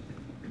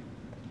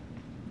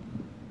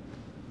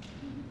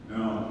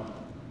 Now,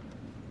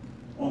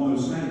 on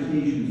those sad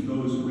occasions,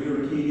 those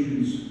rare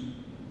occasions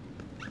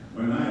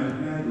when I have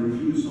had to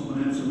refuse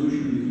someone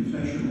absolution in the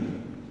confessional,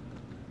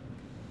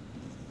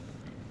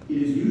 it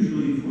is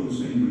usually for the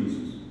same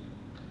reasons.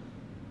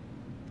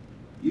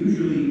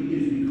 Usually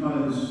it is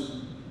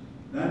because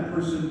that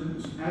person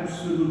is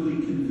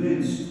absolutely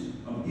convinced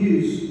of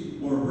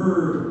his or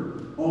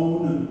her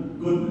own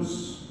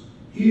goodness,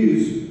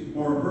 his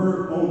or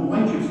her own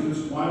righteousness,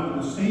 while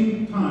at the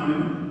same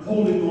time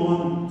holding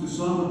on to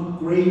some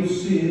grave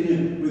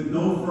sin with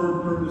no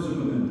firm purpose of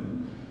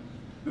amendment,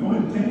 no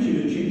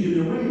intention of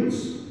changing their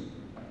ways.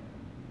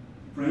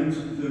 Friends,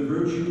 the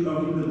virtue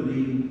of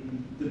humility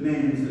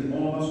demands that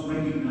all of us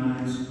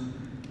recognize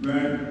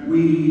that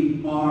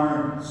we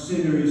are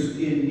sinners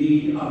in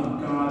need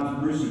of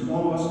God's mercy.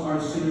 All of us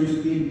are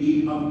sinners in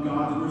need of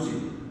God's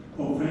mercy.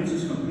 Pope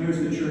Francis compares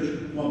the church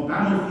to a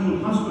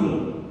battlefield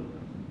hospital.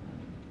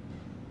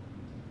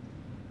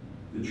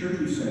 The church,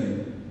 we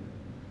say,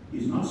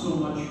 is not so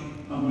much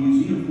a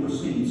museum for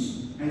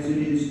saints as it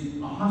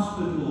is a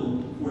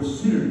hospital for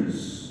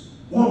sinners.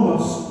 All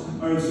of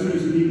us are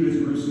sinners in need of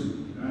His mercy.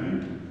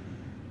 Right?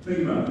 Think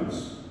about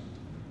this.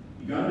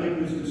 You got to make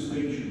this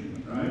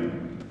distinction, right?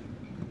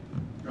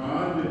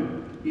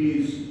 God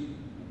is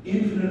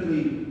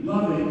infinitely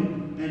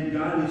loving and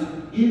God is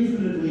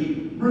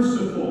infinitely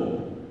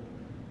merciful.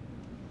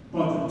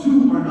 But the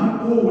two are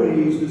not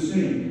always the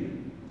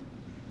same.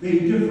 They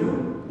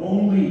differ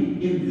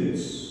only in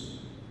this.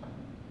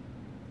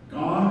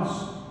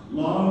 God's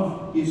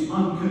love is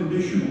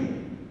unconditional.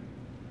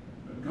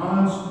 But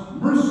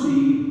God's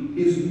mercy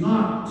is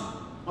not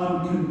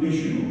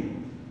unconditional.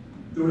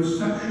 The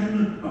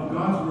reception of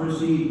God's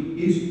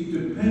mercy is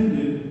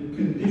dependent,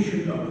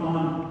 conditioned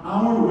upon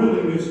our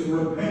willingness to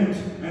repent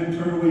and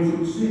turn away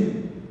from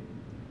sin.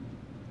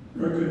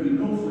 There can be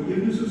no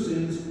forgiveness of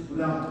sins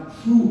without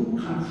true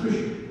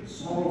contrition,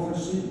 sorrow for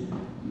sin.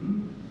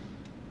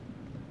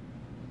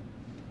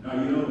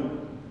 Now, you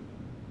know,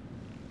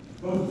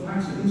 both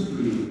facts of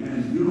history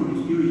and your own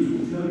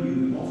experience will tell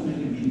you that often it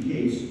can be the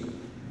case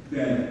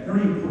that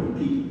very important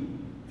people,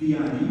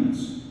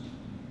 VIPs,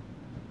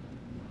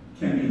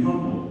 can be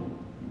humble,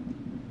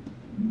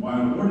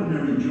 while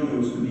ordinary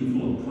Joes can be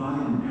full of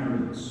pride and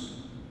arrogance.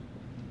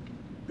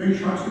 Big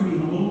shots can be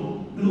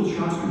humble, little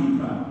shots can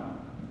be proud.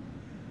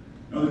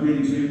 Another great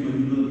example of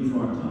humility for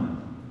our time,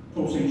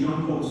 Pope St.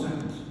 John Paul II.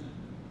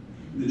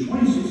 In the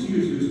 26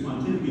 years of his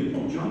pontificate,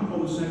 Pope John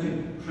Paul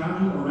II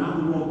traveled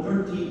around the world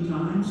 13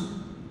 times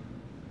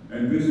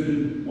and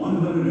visited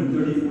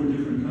 134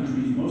 different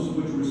countries, most of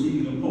which were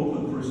receiving a pope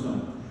for the first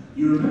time.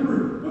 You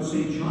remember what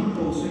St. John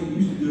Paul II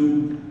used to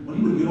do when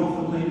he would get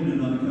off the plane in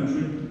another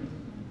country?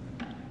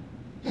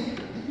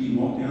 He'd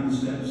walk down the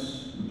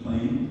steps of the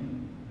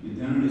plane, get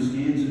down on his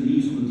hands and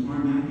knees on the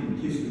tarmac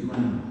and kiss the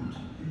ground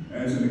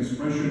as an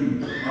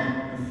expression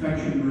of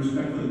affection and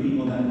respect for the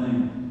people of that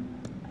land.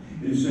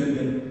 It is said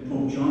that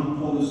Pope John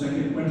Paul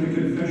II went to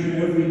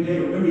confession every day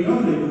or every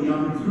other day when the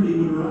opportunity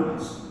would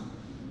arise.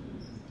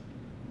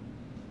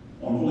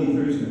 On Holy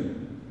Thursday,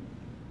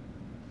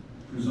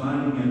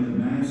 presiding at the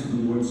Mass of the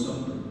Lord's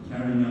Supper,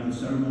 carrying out the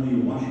ceremony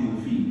of washing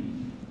the feet.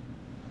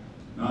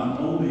 Not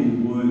only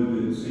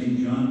would St.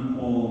 John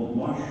Paul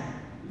wash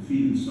the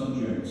feet of the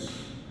subjects,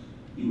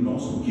 he would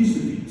also kiss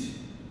the feet.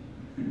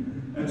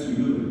 That's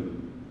humility.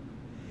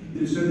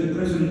 It is said that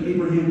President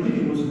Abraham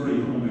Lincoln was a very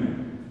humble man.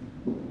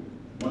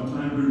 One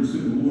time during the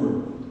Civil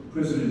War,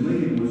 President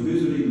Lincoln was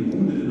visiting the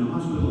wounded in a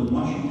hospital in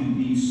Washington,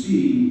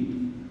 D.C.,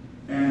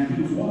 and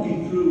he was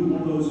walking through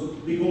one of those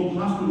big old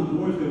hospital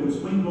doors that would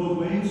swing both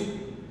ways,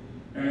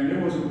 and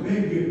there was a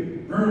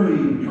big,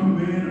 burly young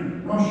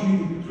man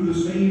rushing through the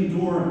same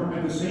door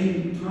at the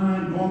same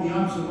time, going the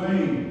opposite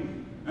way,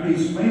 and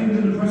he slammed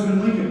into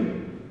President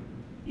Lincoln.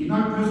 He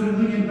knocked President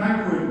Lincoln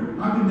backward,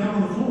 knocked him down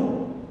on the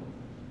floor.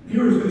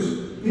 Here is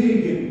this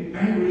big,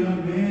 angry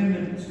young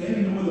man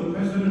standing over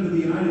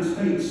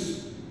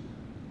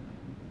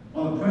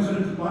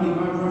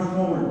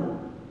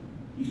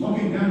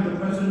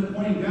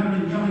pointing down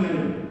and yelling at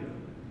him.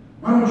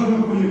 Why don't you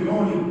look where you're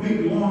going, you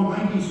big, long,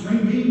 lanky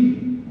string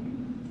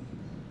bean?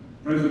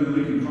 President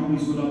Lincoln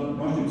calmly stood up,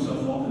 brushed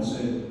himself off, and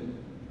said,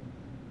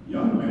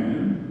 young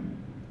man,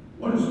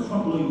 what is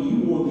troubling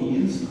you on the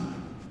inside?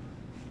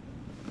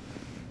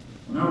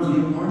 When I was a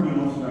young Army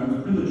officer, I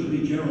was privileged to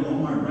meet General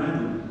Omar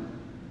Bradley.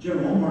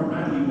 General Omar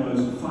Bradley was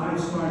a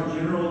 5-star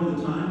general at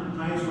the time,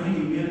 highest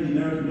ranking man in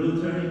the American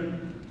military.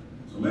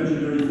 He's a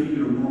legendary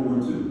figure of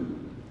World War II.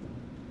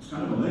 He's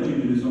kind of a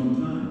legend in his own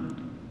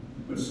time.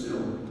 But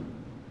still,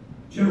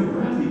 General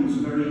Bradley was a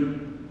very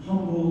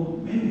humble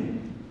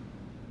man.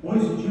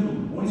 Always a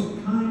gentleman, always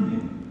a kind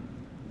man.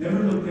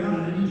 Never looked down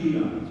on any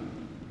GI.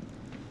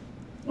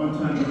 One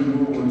time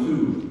during World War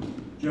II,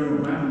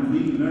 General Bradley was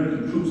leading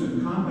American troops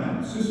in combat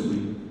in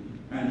Sicily,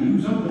 and he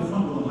was up in the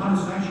front where the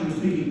hottest action was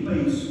taking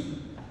place,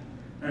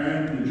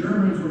 and the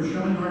Germans were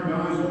shelling our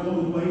guys all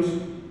over the place,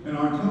 and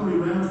artillery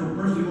rounds were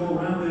bursting all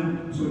around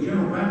them, so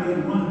General Bradley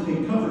had to run and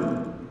take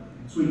cover.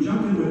 So he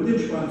jumped into a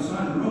ditch by the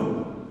side of the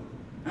road.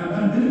 And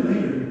about a minute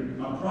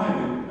later, a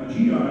private, a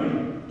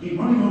GI, came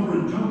running over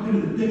and jumped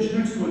into the ditch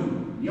next to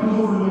him, yelled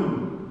over to him,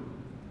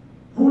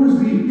 "Who is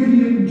the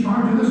idiot in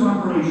charge of this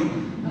operation?"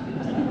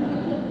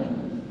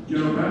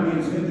 General Bradley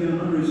had his head down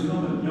under his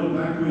helmet, yelled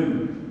back to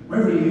him,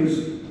 "Wherever he is,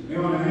 they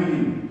ought to hang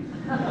him."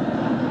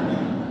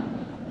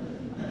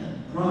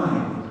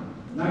 Pride,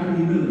 lack of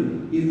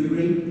humility, is the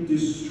great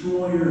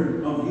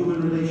destroyer of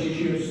human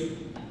relationships,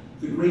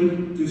 the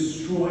great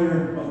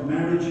destroyer of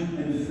marriage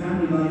and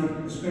family life,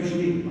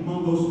 especially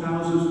among those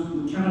spouses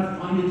who cannot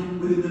find it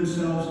within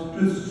themselves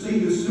to say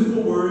the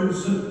simple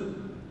words,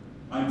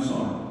 "I'm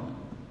sorry,"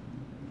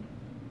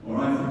 or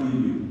 "I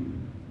forgive you,"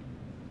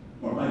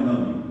 or "I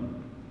love you."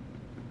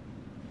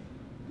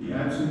 The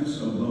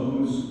absence of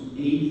those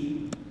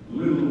 8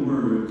 little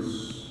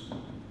words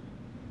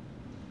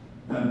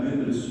have been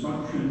the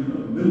destruction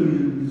of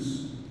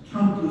millions,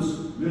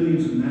 countless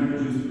millions of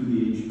marriages through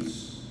the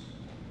ages.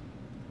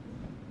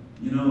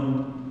 You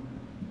know,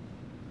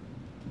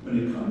 when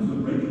it comes to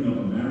breaking up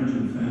a marriage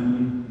and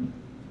family,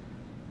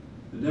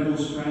 the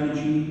devil's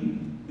strategy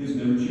has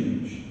never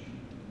changed.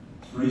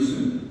 It's very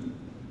simple.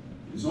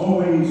 It's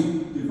always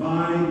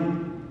divide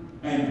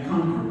and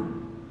conquer.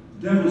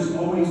 The devil is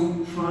always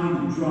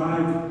trying to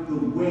drive the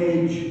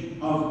wedge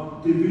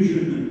of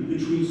division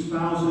between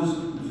spouses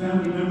and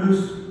family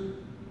members.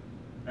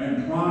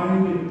 And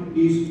pride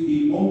is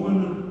the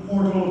open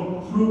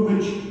portal through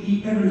which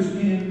he enters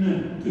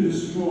in to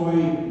destroy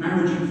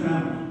marriage and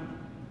family.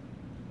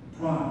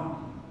 Pride.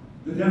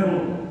 The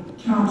devil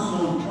counts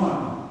on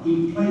pride.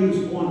 He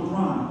plays on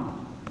pride.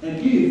 And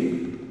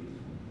if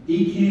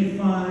he can't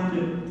find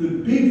the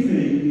big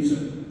things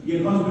to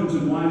get husbands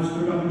and wives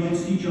stirred up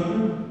against each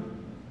other,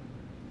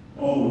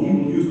 oh, he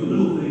will use the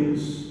little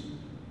things,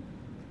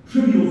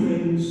 trivial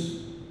things,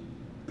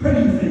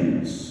 petty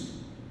things.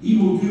 He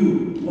will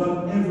do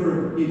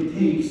whatever it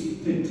takes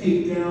to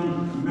take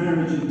down a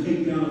marriage and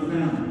take down a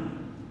family.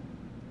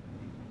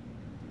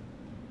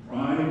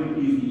 Pride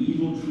is the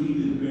evil tree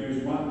that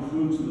bears rotten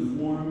fruits in the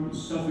form of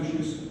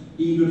selfishness,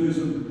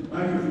 egotism,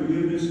 lack of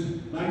forgiveness,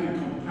 lack of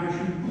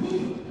compassion,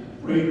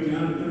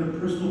 breakdown of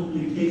interpersonal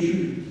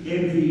communication,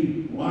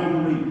 envy,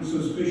 rivalry,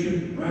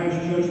 suspicion, rash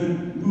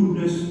judgment,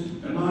 rudeness,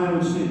 denial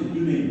of sin,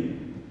 you name it.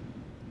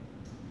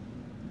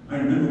 I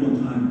remember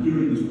one time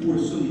hearing this poor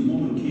silly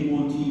woman came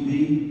on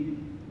TV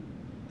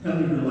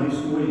telling her life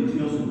story and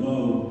tales of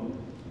woe.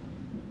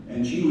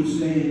 And she was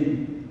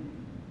saying,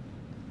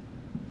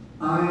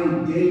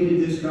 "I dated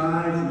this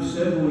guy for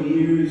several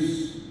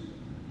years,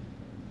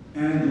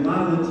 and a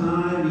lot of the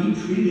time he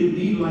treated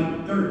me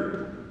like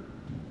dirt.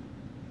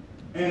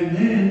 And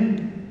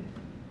then,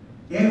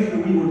 after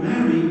we were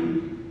married,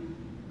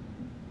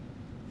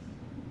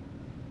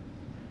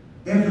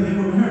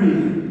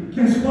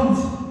 guess what?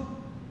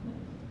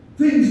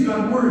 Things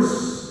got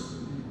worse.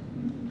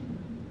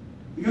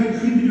 The guy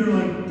treated her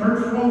like dirt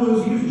for all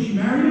those years and she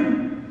married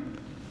him?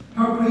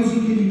 How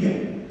crazy can you get?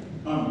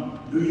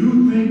 Do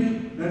you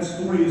think that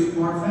story is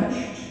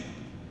far-fetched?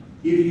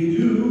 If you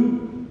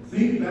do,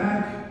 think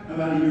back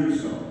about a year or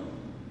so.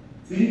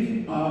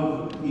 Think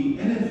of the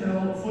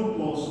NFL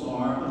football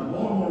star of the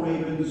Baltimore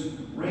Ravens,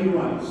 Ray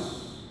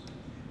Rice.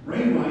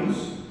 Ray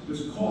Rice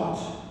was caught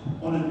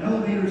on an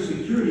elevator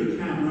security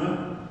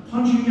camera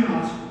punching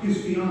out his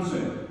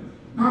fiancée.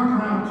 Knocked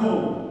her out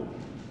cold.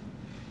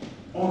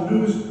 On the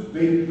news,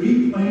 they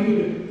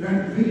replayed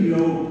that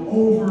video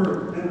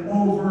over and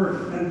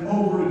over and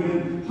over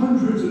again,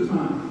 hundreds of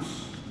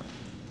times.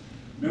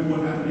 Remember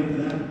what happened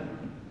after that?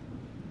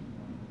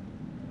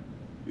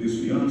 His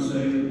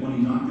fiancée, when he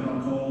knocked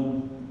out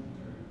cold,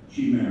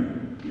 she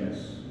married.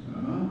 Yes.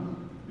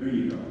 There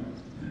you go.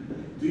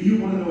 Do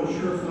you want to know a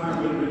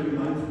surefire way to make your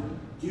life?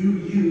 Do you,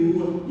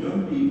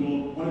 young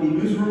people, want to be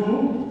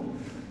miserable?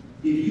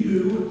 If you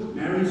do,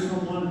 marry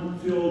someone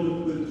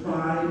filled with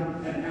pride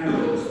and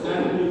arrogance.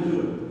 That will do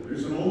it.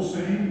 There's an old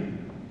saying,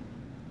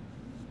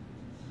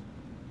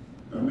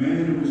 a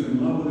man who is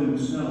in love with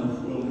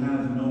himself will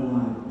have no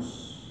rivals.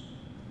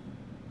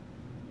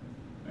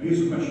 Now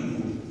here's a question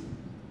for you.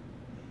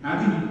 How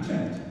can you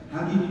detect? How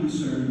can you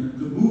discern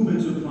the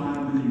movements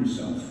applied within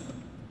yourself?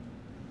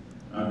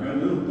 I've got a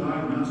little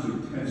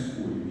diagnostic test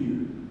for you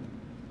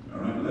here.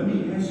 All right, let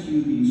me ask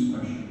you these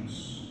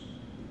questions.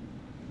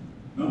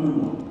 Number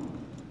one,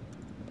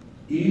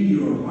 in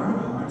your heart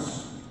of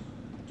hearts,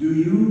 do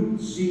you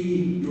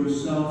see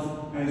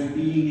yourself as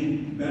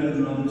being better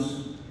than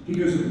others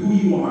because of who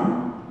you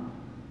are,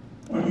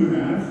 what you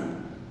have,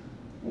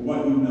 or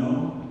what you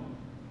know?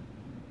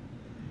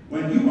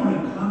 When you are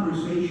in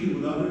conversation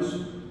with others,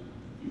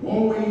 you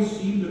always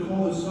seem to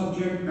call the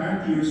subject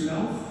back to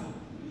yourself.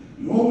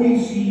 You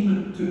always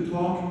seem to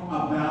talk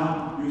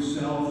about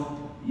yourself,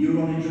 your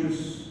own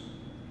interests,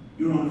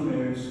 your own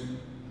affairs.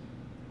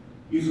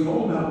 Is it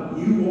all about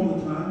you all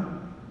the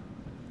time?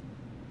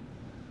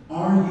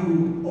 Are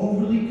you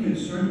overly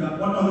concerned about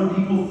what other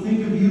people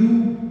think of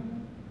you?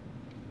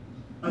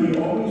 Are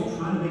you always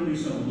trying to make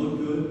yourself look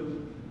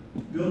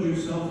good? Build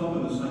yourself up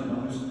in the sight of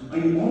others? Are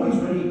you always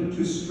ready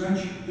to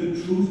stretch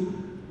the truth,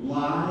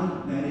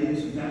 lie, that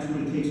is, if that's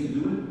what it takes to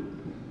do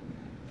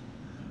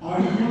it? Are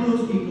you one of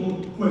those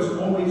people who has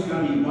always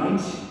got to be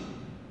right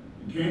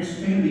and can't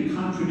stand to be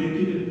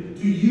contradicted?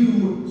 Do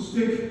you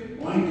stick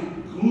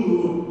like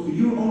glue to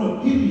your own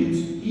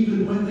opinions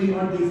even when they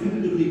are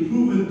definitively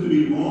proven to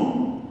be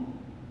wrong?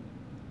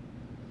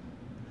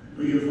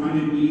 Do you find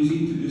it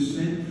easy to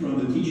dissent from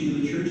the teaching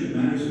of the church in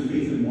matters of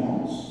faith and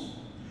morals?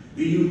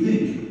 Do you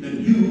think that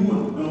you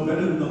know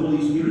better than the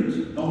Holy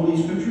Spirit, the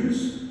Holy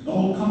Scriptures, the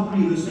whole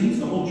company of the saints,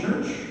 the whole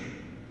church?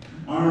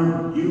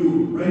 Are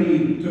you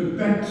ready to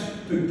bet,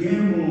 to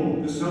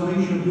gamble the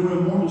salvation of your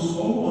immortal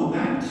soul on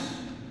that?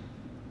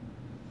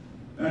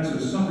 That's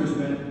a sucker's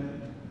bet.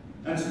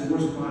 That's the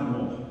worst crime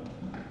of all.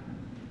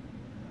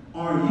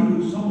 Are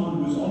you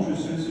someone who is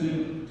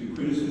ultra-sensitive to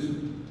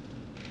criticism?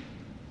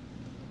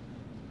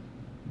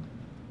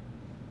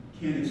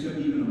 Can't accept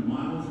even a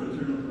mile for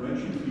eternal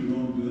correction for your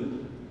own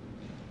good?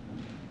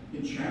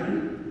 In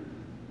charity?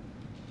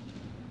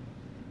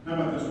 How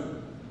about this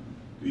one?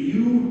 Do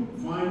you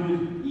find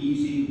it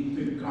easy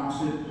to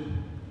gossip?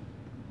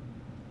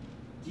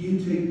 Do you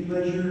take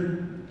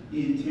pleasure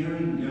in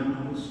tearing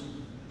down others?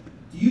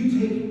 Do you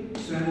take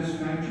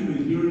satisfaction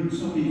in hearing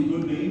somebody's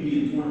good name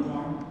being torn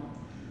apart?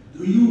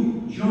 Do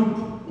you jump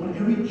on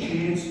every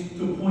chance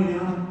to point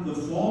out the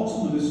faults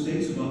and the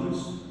mistakes of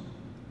others?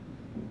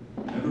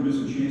 Ever miss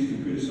a chance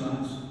to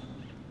criticize?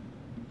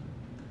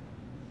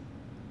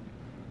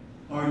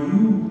 Are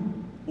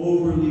you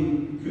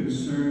overly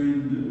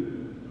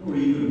concerned or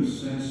even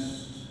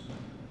obsessed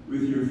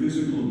with your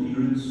physical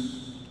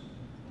appearance?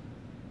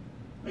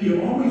 Are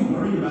you always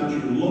worried about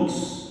your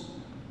looks?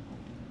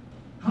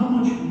 How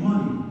much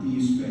money do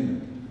you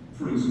spend,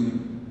 for example,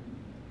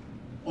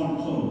 on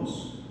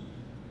clothes,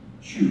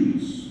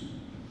 shoes,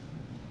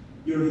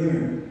 your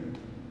hair,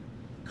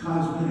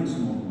 cosmetics,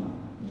 and all that?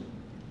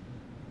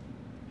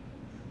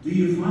 Do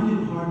you find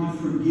it hard to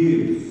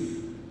forgive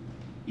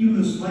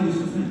even the slightest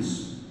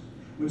offense?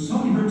 When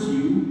somebody hurts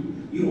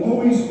you, you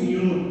always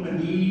feel a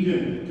need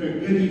to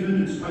get even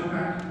and strike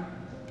back,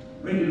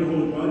 ready to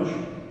hold a grudge.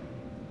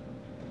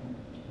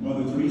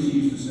 Mother Teresa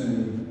used to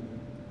say,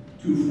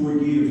 to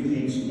forgive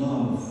takes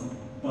love,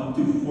 but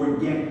to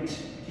forget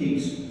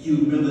takes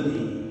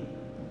humility.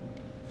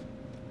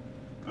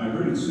 I've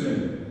heard it said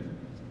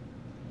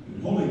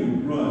that holding a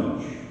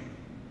grudge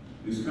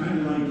is kind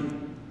of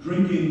like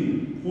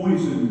drinking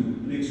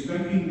poison and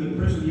expecting the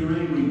person you're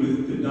angry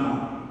with to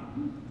die.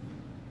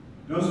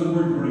 Doesn't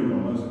work very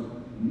well, does it?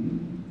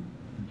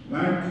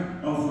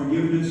 Lack of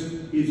forgiveness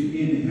is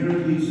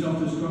inherently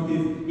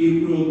self-destructive.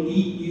 It will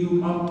eat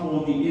you up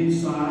on the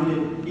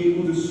inside. It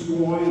will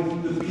destroy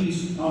the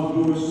peace of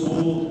your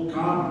soul.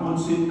 God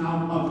wants it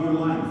out of your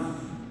life.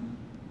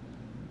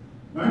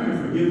 Lack of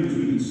forgiveness,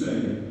 we can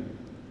say,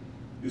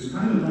 is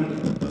kind of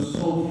like the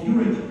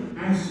sulfuric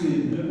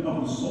acid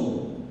of the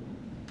soul.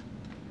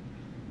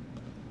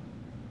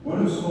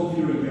 What does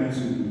sulfuric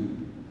acid do?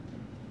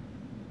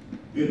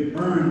 It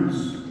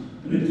burns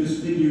and it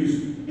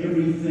disfigures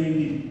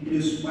everything it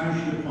is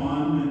splashed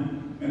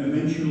upon, and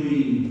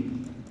eventually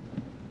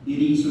it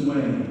eats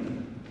away.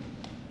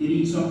 It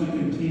eats up the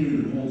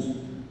container that holds it.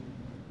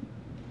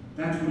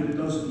 That's what it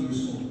does to your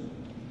soul.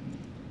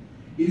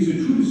 Is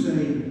it true to say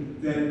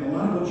that a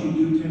lot of what you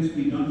do tends to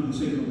be done for the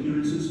sake of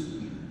appearances?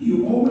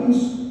 You always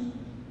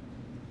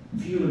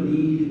feel a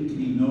need to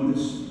be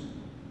noticed.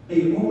 Are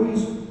you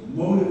always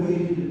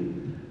motivated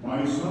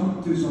by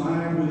some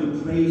desire for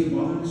the praise of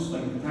others,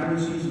 like the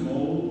Pharisees of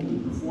old,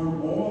 who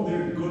performed all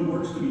their good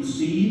works to be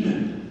seen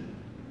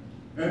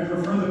and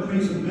prefer the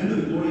praise of men to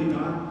the glory of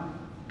God?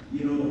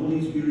 You know, the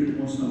Holy Spirit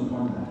wants no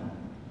part of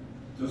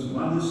that. Does a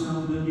lot of this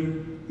sound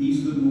familiar?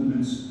 These are the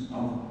movements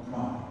of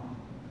pride.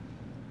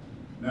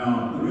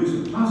 Now, there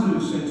is a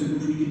positive sense in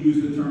which we can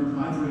use the term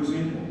pride, for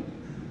example,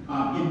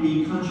 in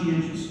being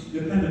conscientious,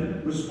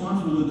 dependent,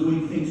 responsible to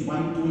doing things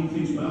right, doing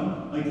things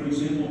well. Like, for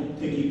example,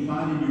 taking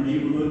pride in your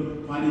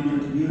neighborhood, pride in your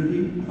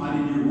community, pride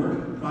in your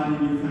work, pride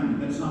in your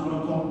family. That's not what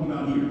I'm talking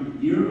about here.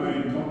 Here I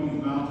am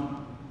talking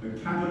about the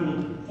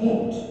capital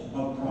fault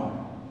of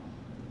pride.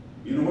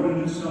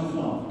 inordinate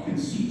self-love,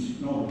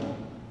 conceit, no.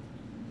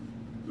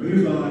 So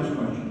here's the last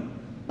question.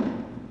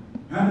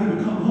 How do we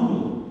become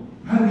humble?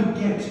 How do we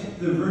get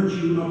the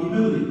virtue of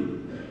humility?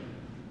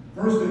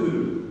 First thing to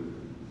do,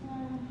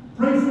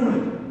 pray for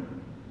it.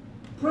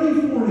 Pray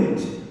for it.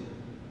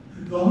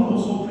 The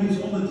humble soul prays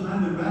all the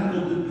time the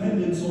radical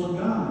dependence on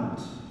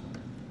God.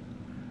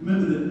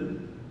 Remember that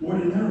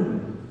ordinarily,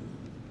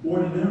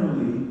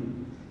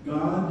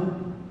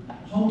 God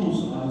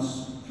humbles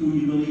us through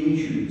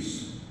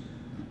humiliations.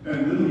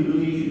 And little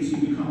humiliations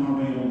seem to come our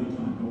way all the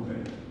time, don't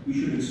they? We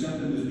should accept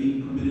them as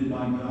being permitted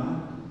by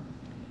God,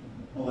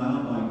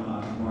 allowed by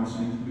God for our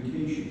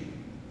sanctification.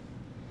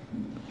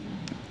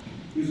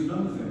 Here's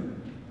another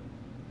thing.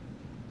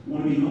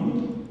 Want to be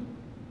humble?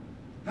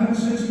 Have a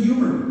sense of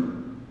humor.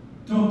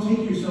 Don't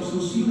take yourself so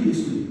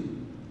seriously.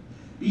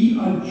 Be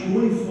a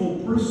joyful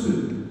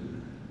person.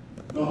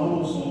 The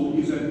humble soul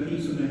is at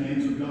peace in the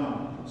hands of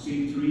God.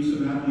 St. Teresa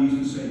of Avila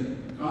used to say,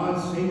 God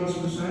save us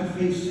from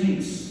sad-faced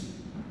saints.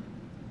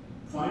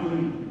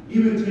 Finally,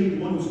 imitate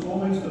one who's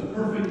always the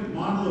perfect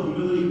model of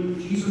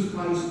humility, Jesus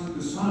Christ,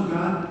 the Son of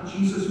God,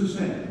 Jesus who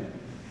said,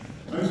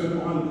 as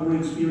an oil of the poor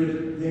in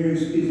spirit,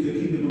 theirs is the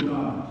kingdom of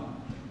God.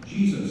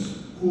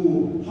 Jesus,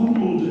 who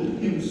humbled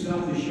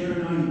himself to share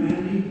in our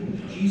humanity,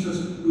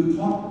 Jesus, who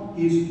taught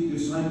his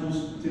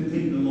disciples to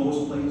take the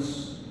lowest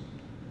place,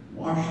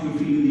 washed the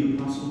feet of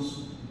the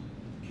apostles,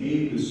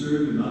 came to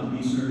serve and not to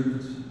be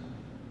served.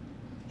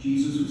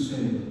 Jesus who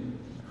said,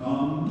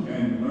 come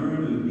and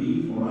learn of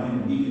me, for I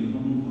am meek and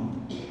humble of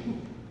heart.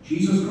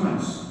 Jesus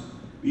Christ,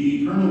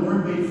 the eternal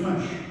Word made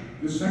flesh,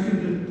 the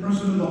second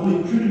person of the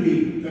Holy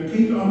Trinity, the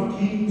King of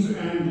kings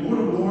and Lord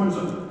of lords,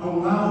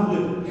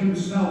 allowed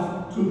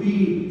himself to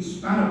be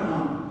spat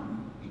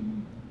upon,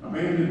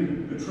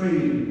 abandoned,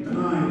 betrayed,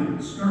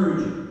 denied,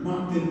 scourged,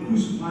 mocked, and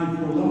crucified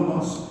for love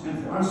of us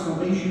and for our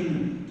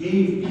salvation,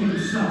 gave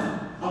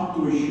himself up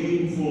to a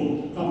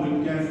shameful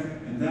public death.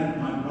 And that,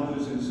 my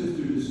brothers and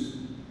sisters,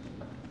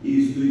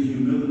 is the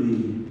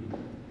humility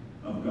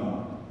of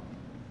God.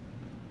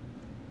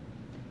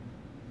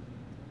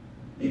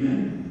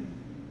 Amen.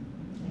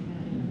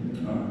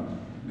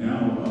 Now,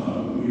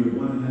 we are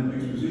going to have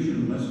exposition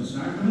of the Blessed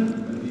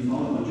Sacrament that will be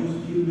followed by just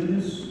a few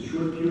minutes, a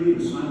short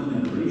period of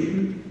silent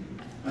adoration,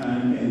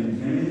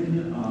 and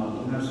then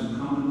we'll have some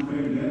common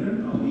prayer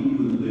together. I'll leave you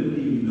with the litany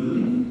of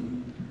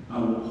humility. I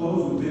will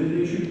close with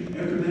benediction.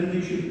 After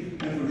benediction,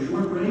 after a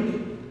short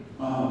break,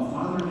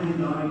 Father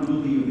and I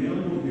will be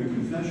available to hear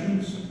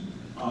confessions.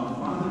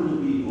 Father will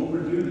be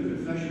over here, the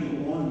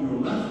confessional on your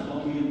left,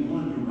 I'll be in the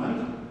one on your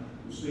right.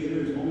 We'll stay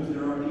there as long as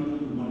there are people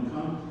who want to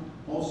come.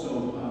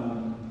 Also,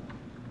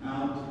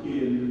 out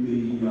in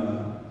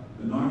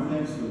the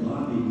narthex, the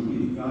lobby,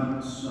 we've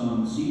got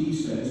some CD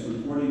sets,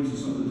 recordings of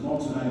some of the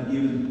talks that I've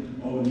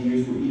given over the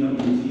years for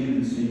EWTN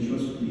and St.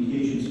 Joseph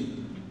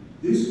Communications.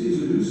 This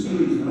is a new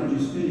series that I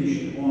just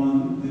finished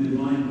on the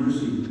Divine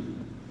Mercy.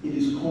 It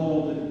is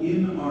called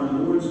In Our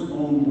Lord's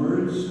Own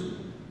Words,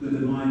 the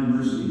Divine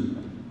Mercy.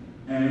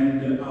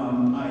 And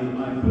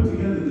I put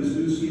together this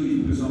new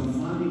series because I'm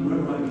finding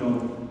wherever I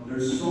go,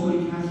 there's so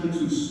many Catholics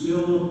who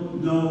still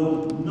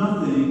know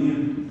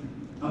nothing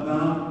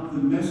about the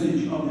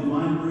message of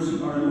divine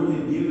mercy our Lord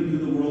had given to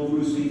the world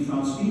through St.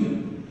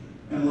 Faustina.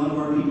 And a lot of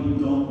our people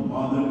don't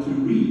bother to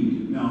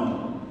read.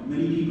 Now,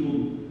 many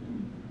people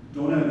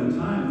don't have the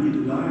time to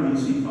read the diary of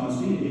St.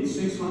 Faustina. It's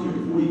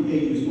 640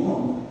 pages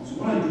long. So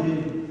what I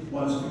did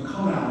was to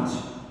cut out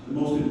the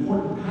most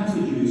important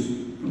passages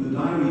from the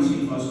diary of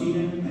St. Faustina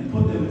and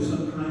put them in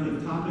some kind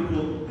of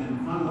topical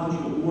and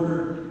chronological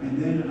order.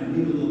 And then I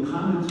made a little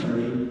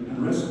commentary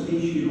and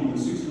recitation on the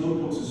 6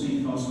 notebooks of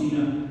St.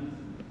 Faustina.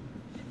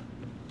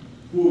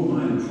 Who am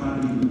I to try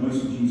to be the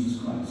voice of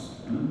Jesus Christ?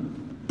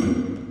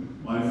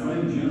 My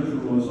friend Jennifer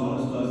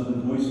Rosales does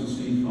the voice of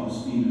St.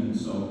 Faustina, and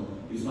so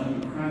it's like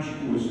a crash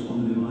course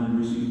on the Divine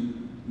Mercy.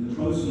 The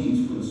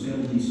proceeds for the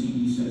sale of these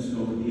CD sets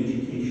go for the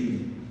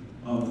education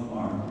of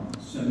our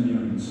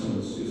seminarians, so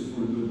it's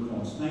for a good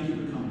cause. Thank you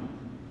for coming.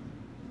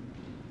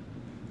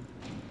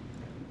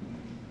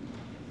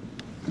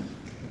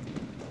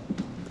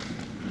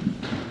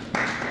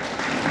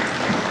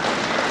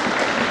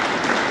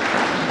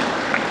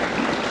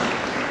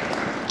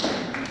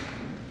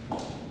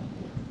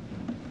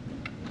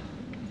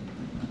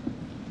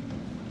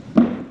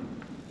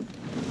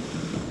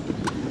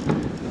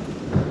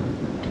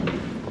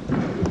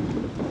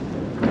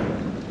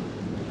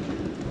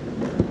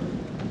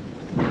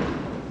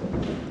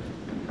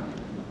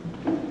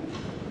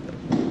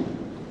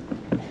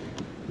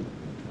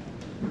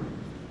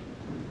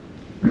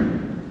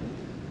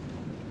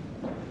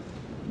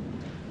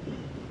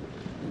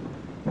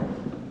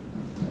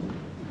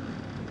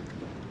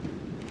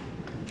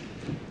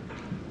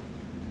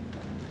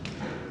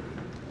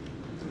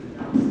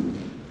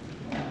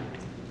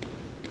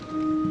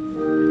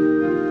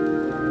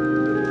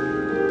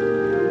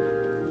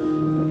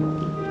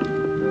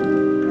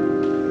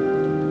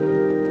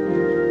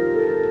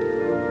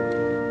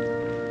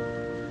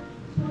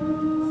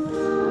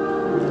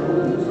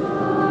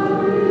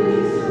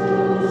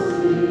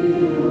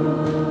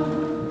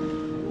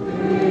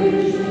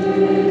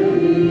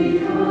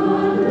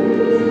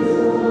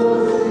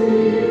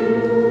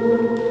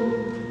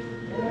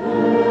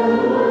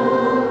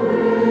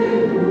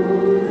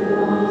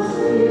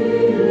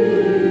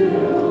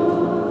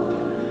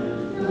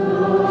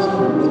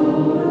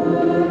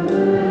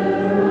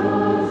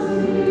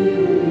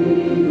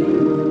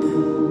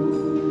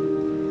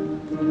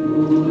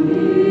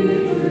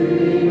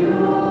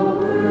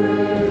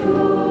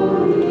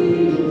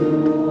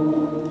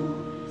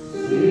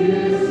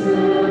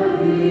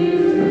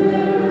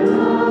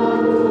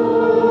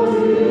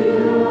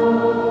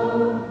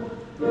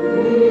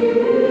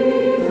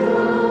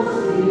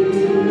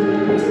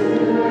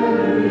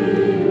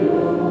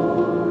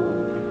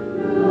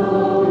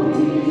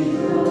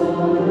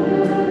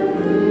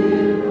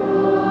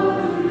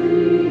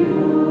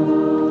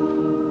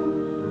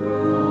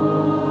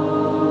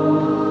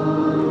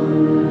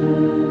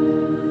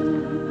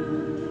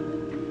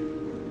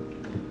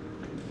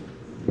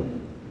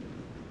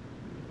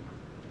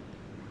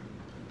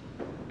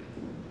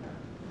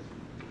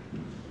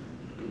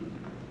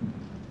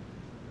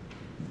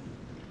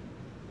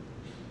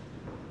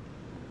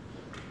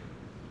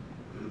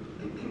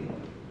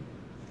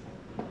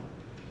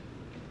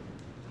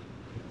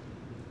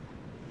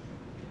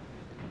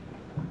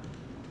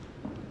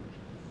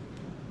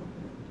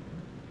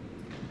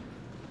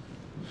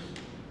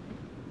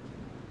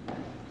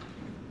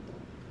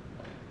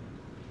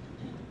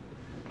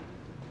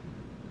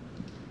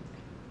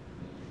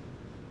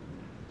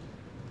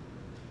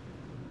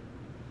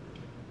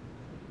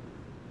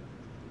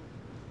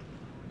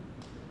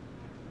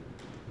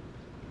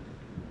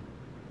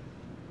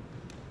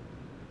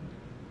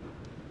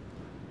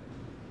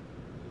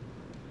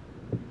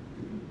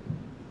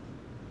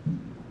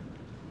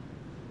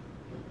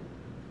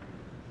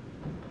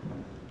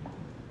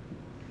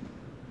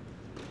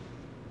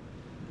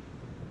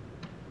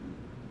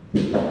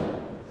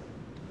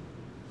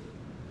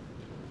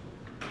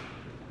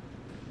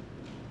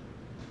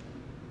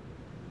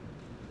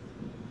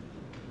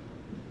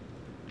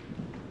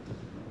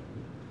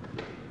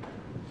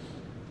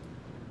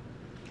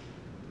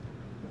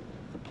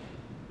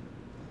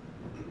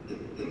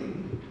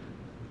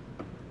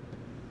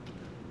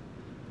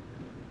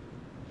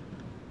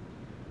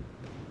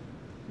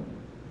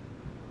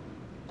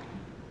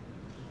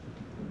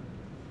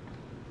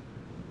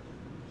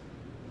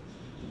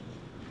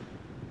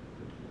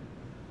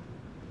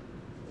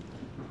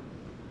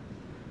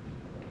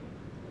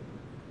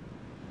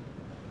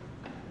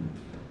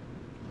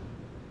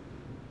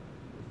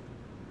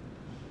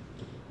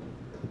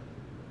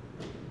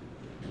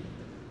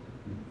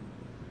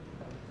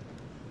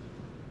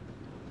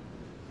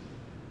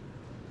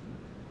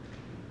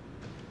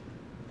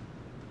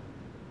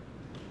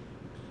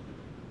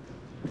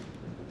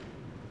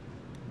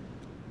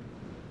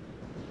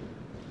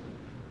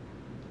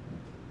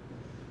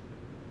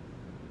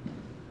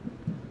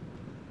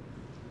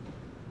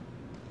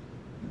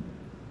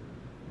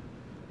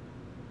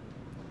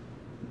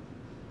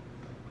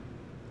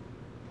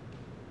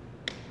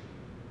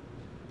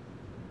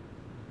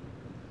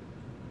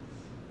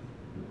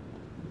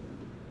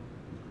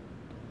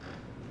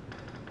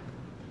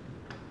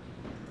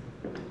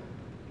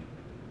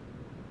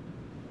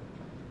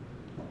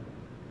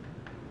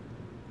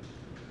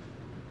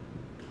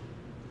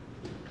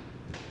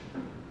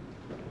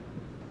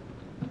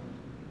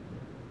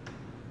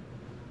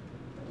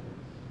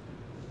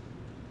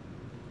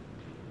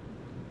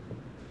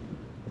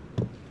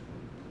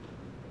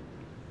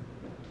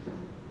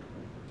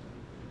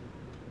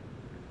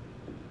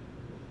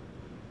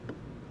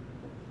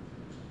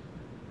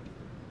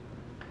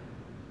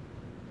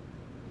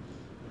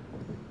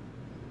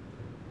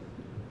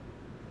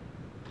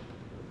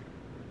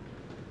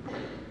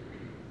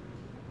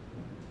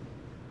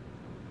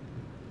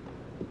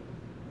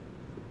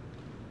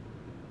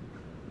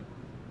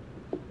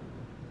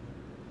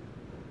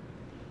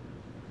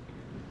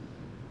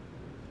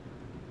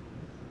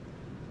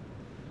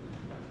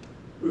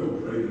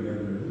 We'll pray together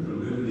for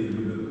liberty and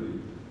humility.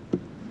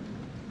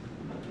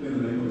 In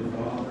the name of the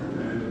Father,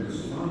 and of the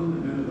Son,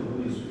 and of the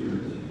Holy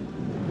Spirit.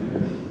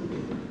 Amen.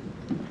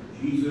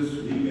 Jesus,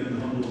 meek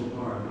and humble of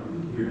heart,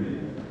 hear me.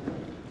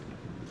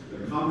 The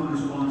common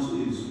response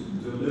is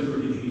deliver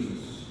me,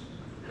 Jesus.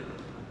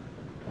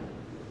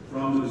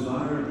 From the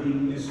desire of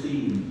being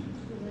esteemed,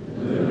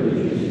 deliver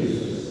me,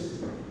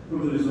 Jesus.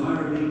 From the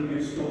desire of being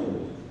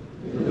extolled,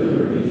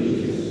 deliver me,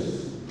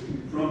 Jesus.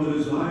 From the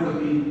desire of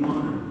being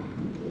honored,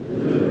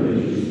 deliver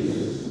me,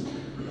 Jesus.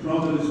 From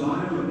the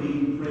desire of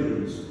being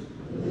praised,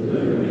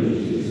 deliver me,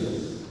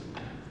 Jesus.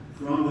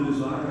 From the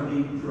desire of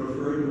being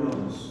preferred to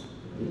others,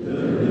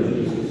 deliver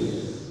me,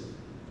 Jesus.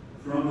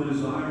 From the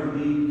desire of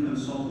being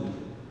consulted,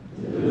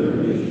 deliver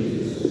me,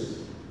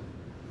 Jesus.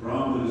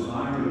 From the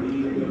desire of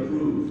being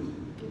approved,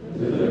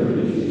 deliver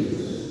me,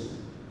 Jesus.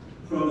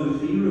 From the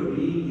fear of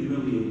being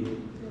humiliated,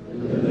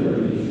 deliver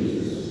me,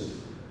 Jesus.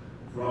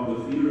 From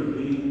the fear of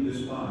being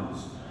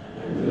despised,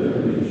 deliver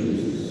me,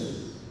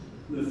 Jesus.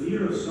 The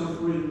fear of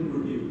suffering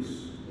rebukes,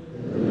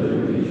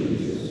 deliver me,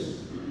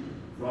 Jesus.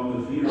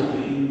 From the fear of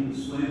being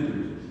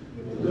slandered,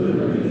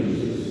 deliver me,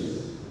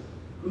 Jesus.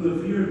 From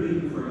the fear of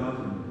being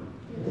forgotten,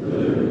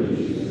 deliver me,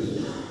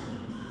 Jesus.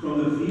 From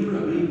the fear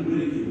of being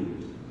ridiculed,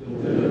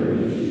 deliver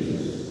me,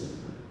 Jesus.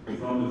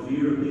 From the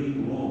fear of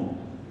being wronged,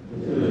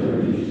 deliver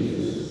me,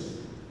 Jesus.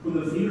 From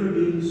the fear of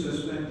being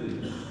suspected,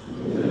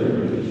 deliver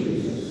me,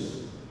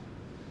 Jesus.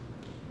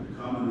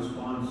 The common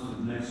response to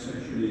the next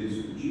section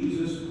is,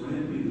 Jesus,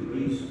 grant me the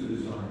grace to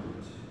desire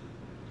it,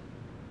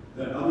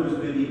 that others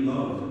may be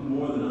loved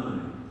more than I.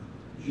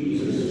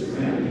 Jesus,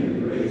 grant me the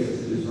grace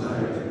to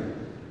desire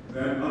it,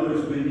 that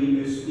others may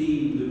be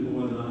esteemed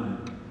more than I.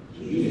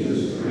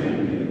 Jesus,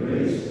 grant me the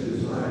grace to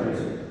desire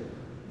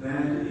it,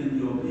 that in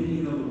the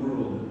opinion of the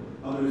world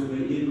others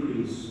may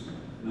increase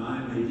and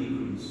I may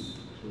decrease.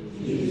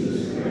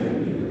 Jesus,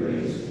 grant me the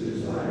grace to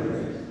desire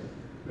it,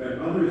 that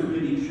others may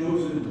be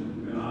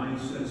chosen and I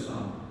set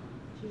aside.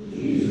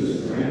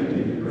 Jesus, grant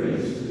me the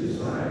grace to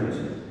desire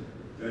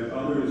it, that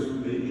others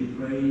may be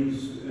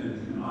praised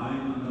and I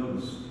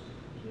unnoticed.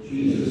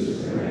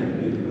 Jesus,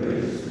 grant me the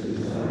grace to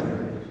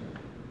desire it,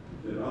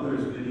 that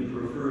others may be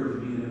preferred to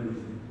me in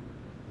everything.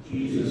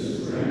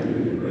 Jesus, grant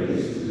me the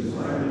grace to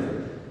desire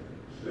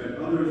it, that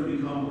others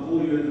become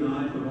holier than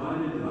I,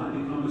 provided that I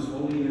become as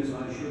holy as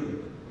I should.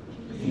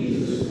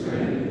 Jesus,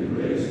 grant me the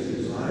grace to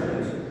desire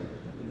it.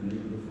 In the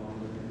name of the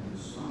Father, and the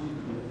Son, and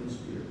the Holy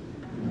Spirit.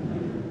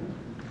 Amen.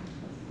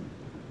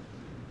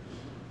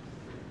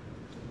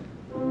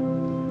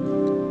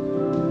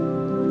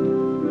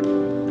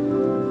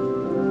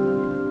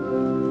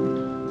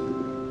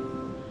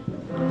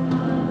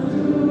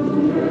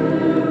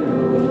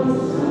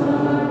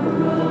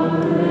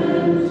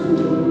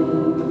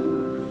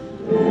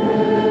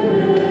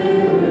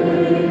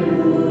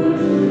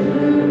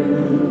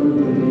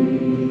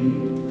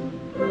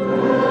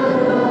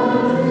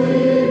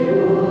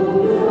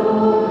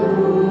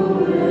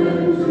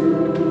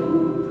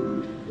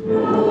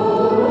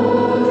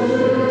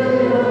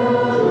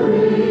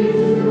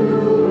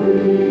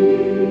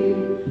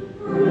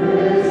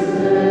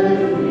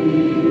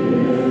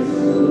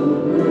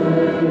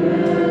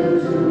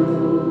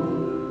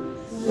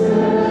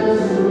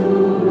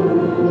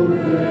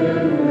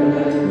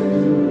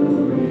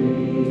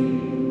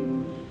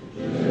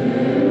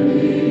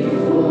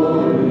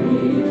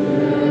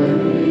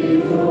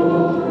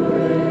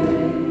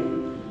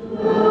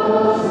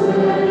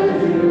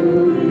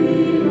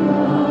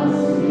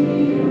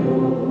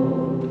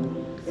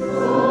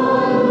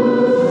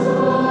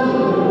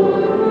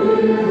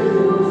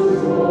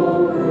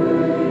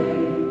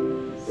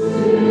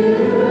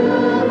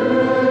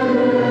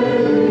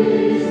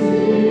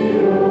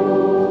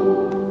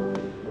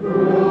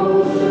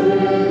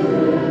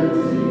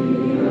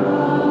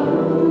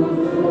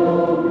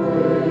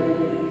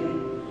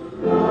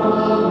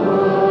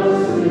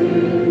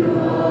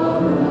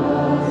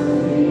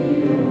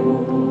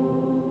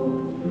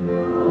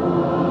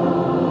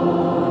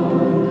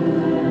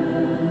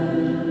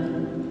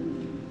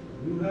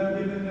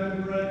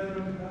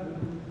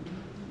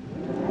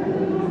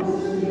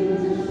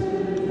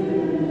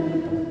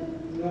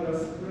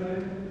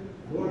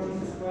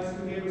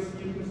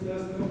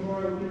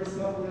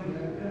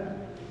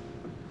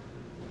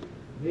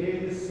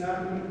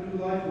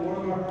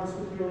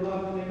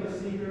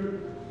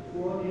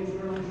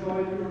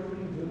 destroy your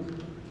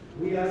kingdom.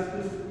 We ask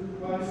this through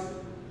Christ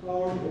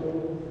our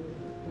Lord.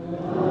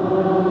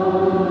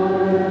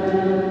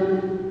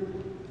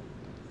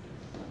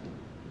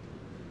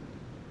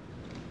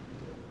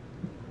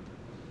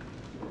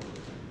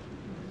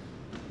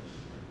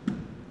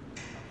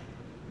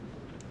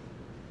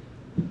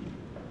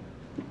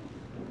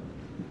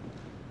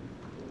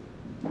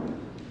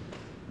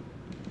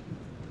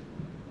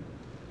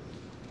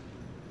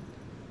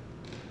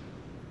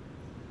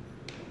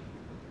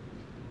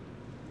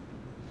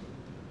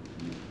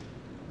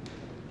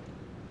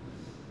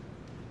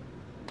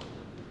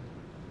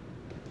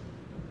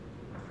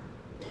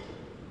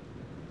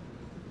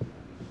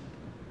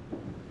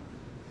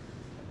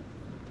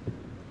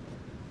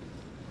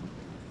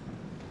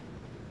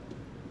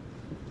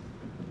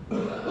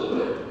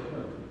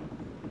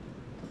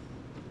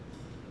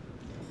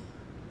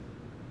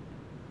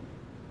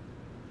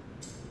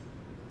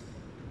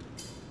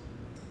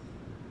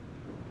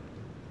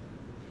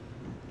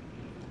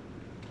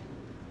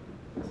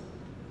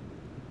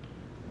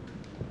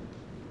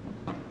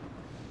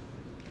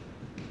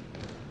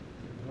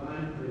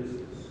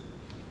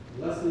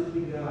 Blessed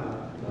be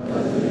God.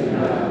 Blessed be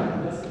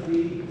God. Blessed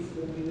be His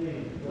holy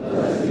name.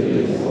 Blessed be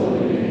His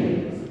holy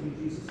name. Blessed be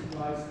Jesus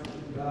Christ,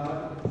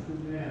 God, and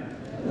true man.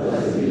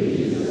 Blessed be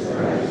Jesus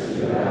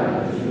Christ, God,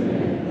 and true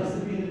man.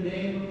 Blessed be the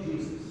name of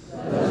Jesus.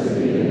 Blessed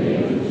be the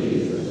name of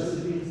Jesus.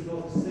 Blessed be His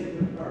most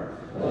sacred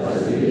heart.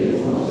 Blessed be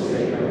His most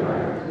sacred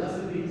heart.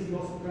 Blessed be His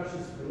most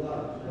precious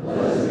blood.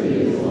 Blessed be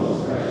His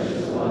most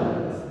precious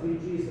blood. Blessed be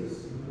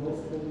Jesus, in the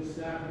most holy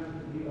sacrament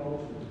of the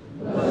altar.